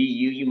 And to be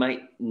you, you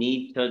might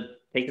need to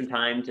take some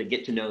time to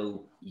get to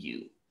know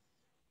you.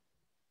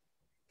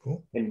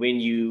 Cool. And when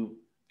you,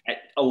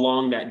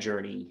 along that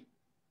journey,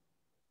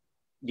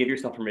 give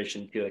yourself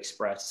permission to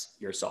express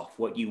yourself,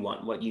 what you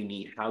want, what you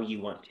need, how you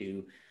want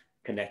to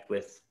connect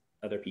with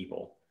other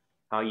people,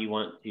 how you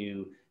want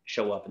to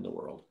show up in the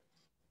world.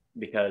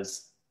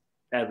 Because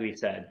as we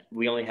said,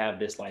 we only have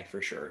this life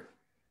for sure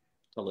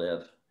to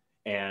live.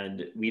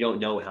 And we don't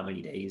know how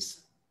many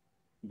days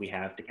we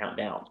have to count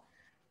down.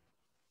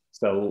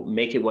 So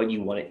make it what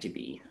you want it to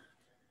be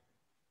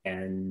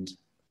and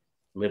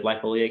live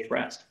life fully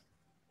expressed.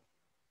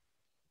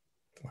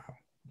 Wow.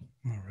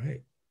 All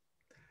right.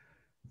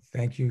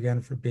 Thank you again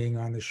for being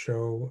on the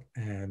show,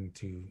 and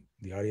to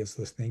the audience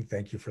listening,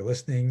 thank you for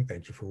listening.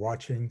 Thank you for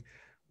watching.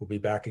 We'll be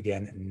back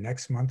again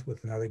next month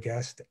with another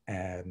guest.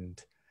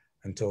 And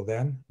until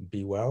then,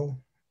 be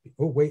well.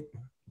 Oh, wait,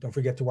 don't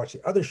forget to watch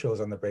the other shows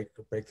on the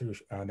Breakthrough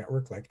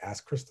Network, like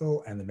Ask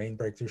Crystal and the Main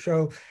Breakthrough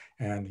Show.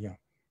 And,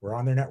 we're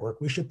on their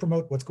network. We should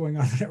promote what's going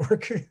on in the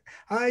network.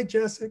 Hi,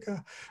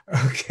 Jessica.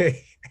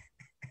 Okay.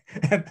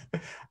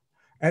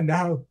 And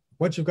now,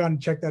 once you've gone and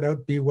checked that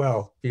out, be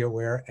well, be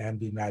aware, and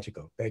be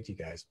magical. Thank you,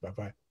 guys.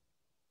 Bye-bye.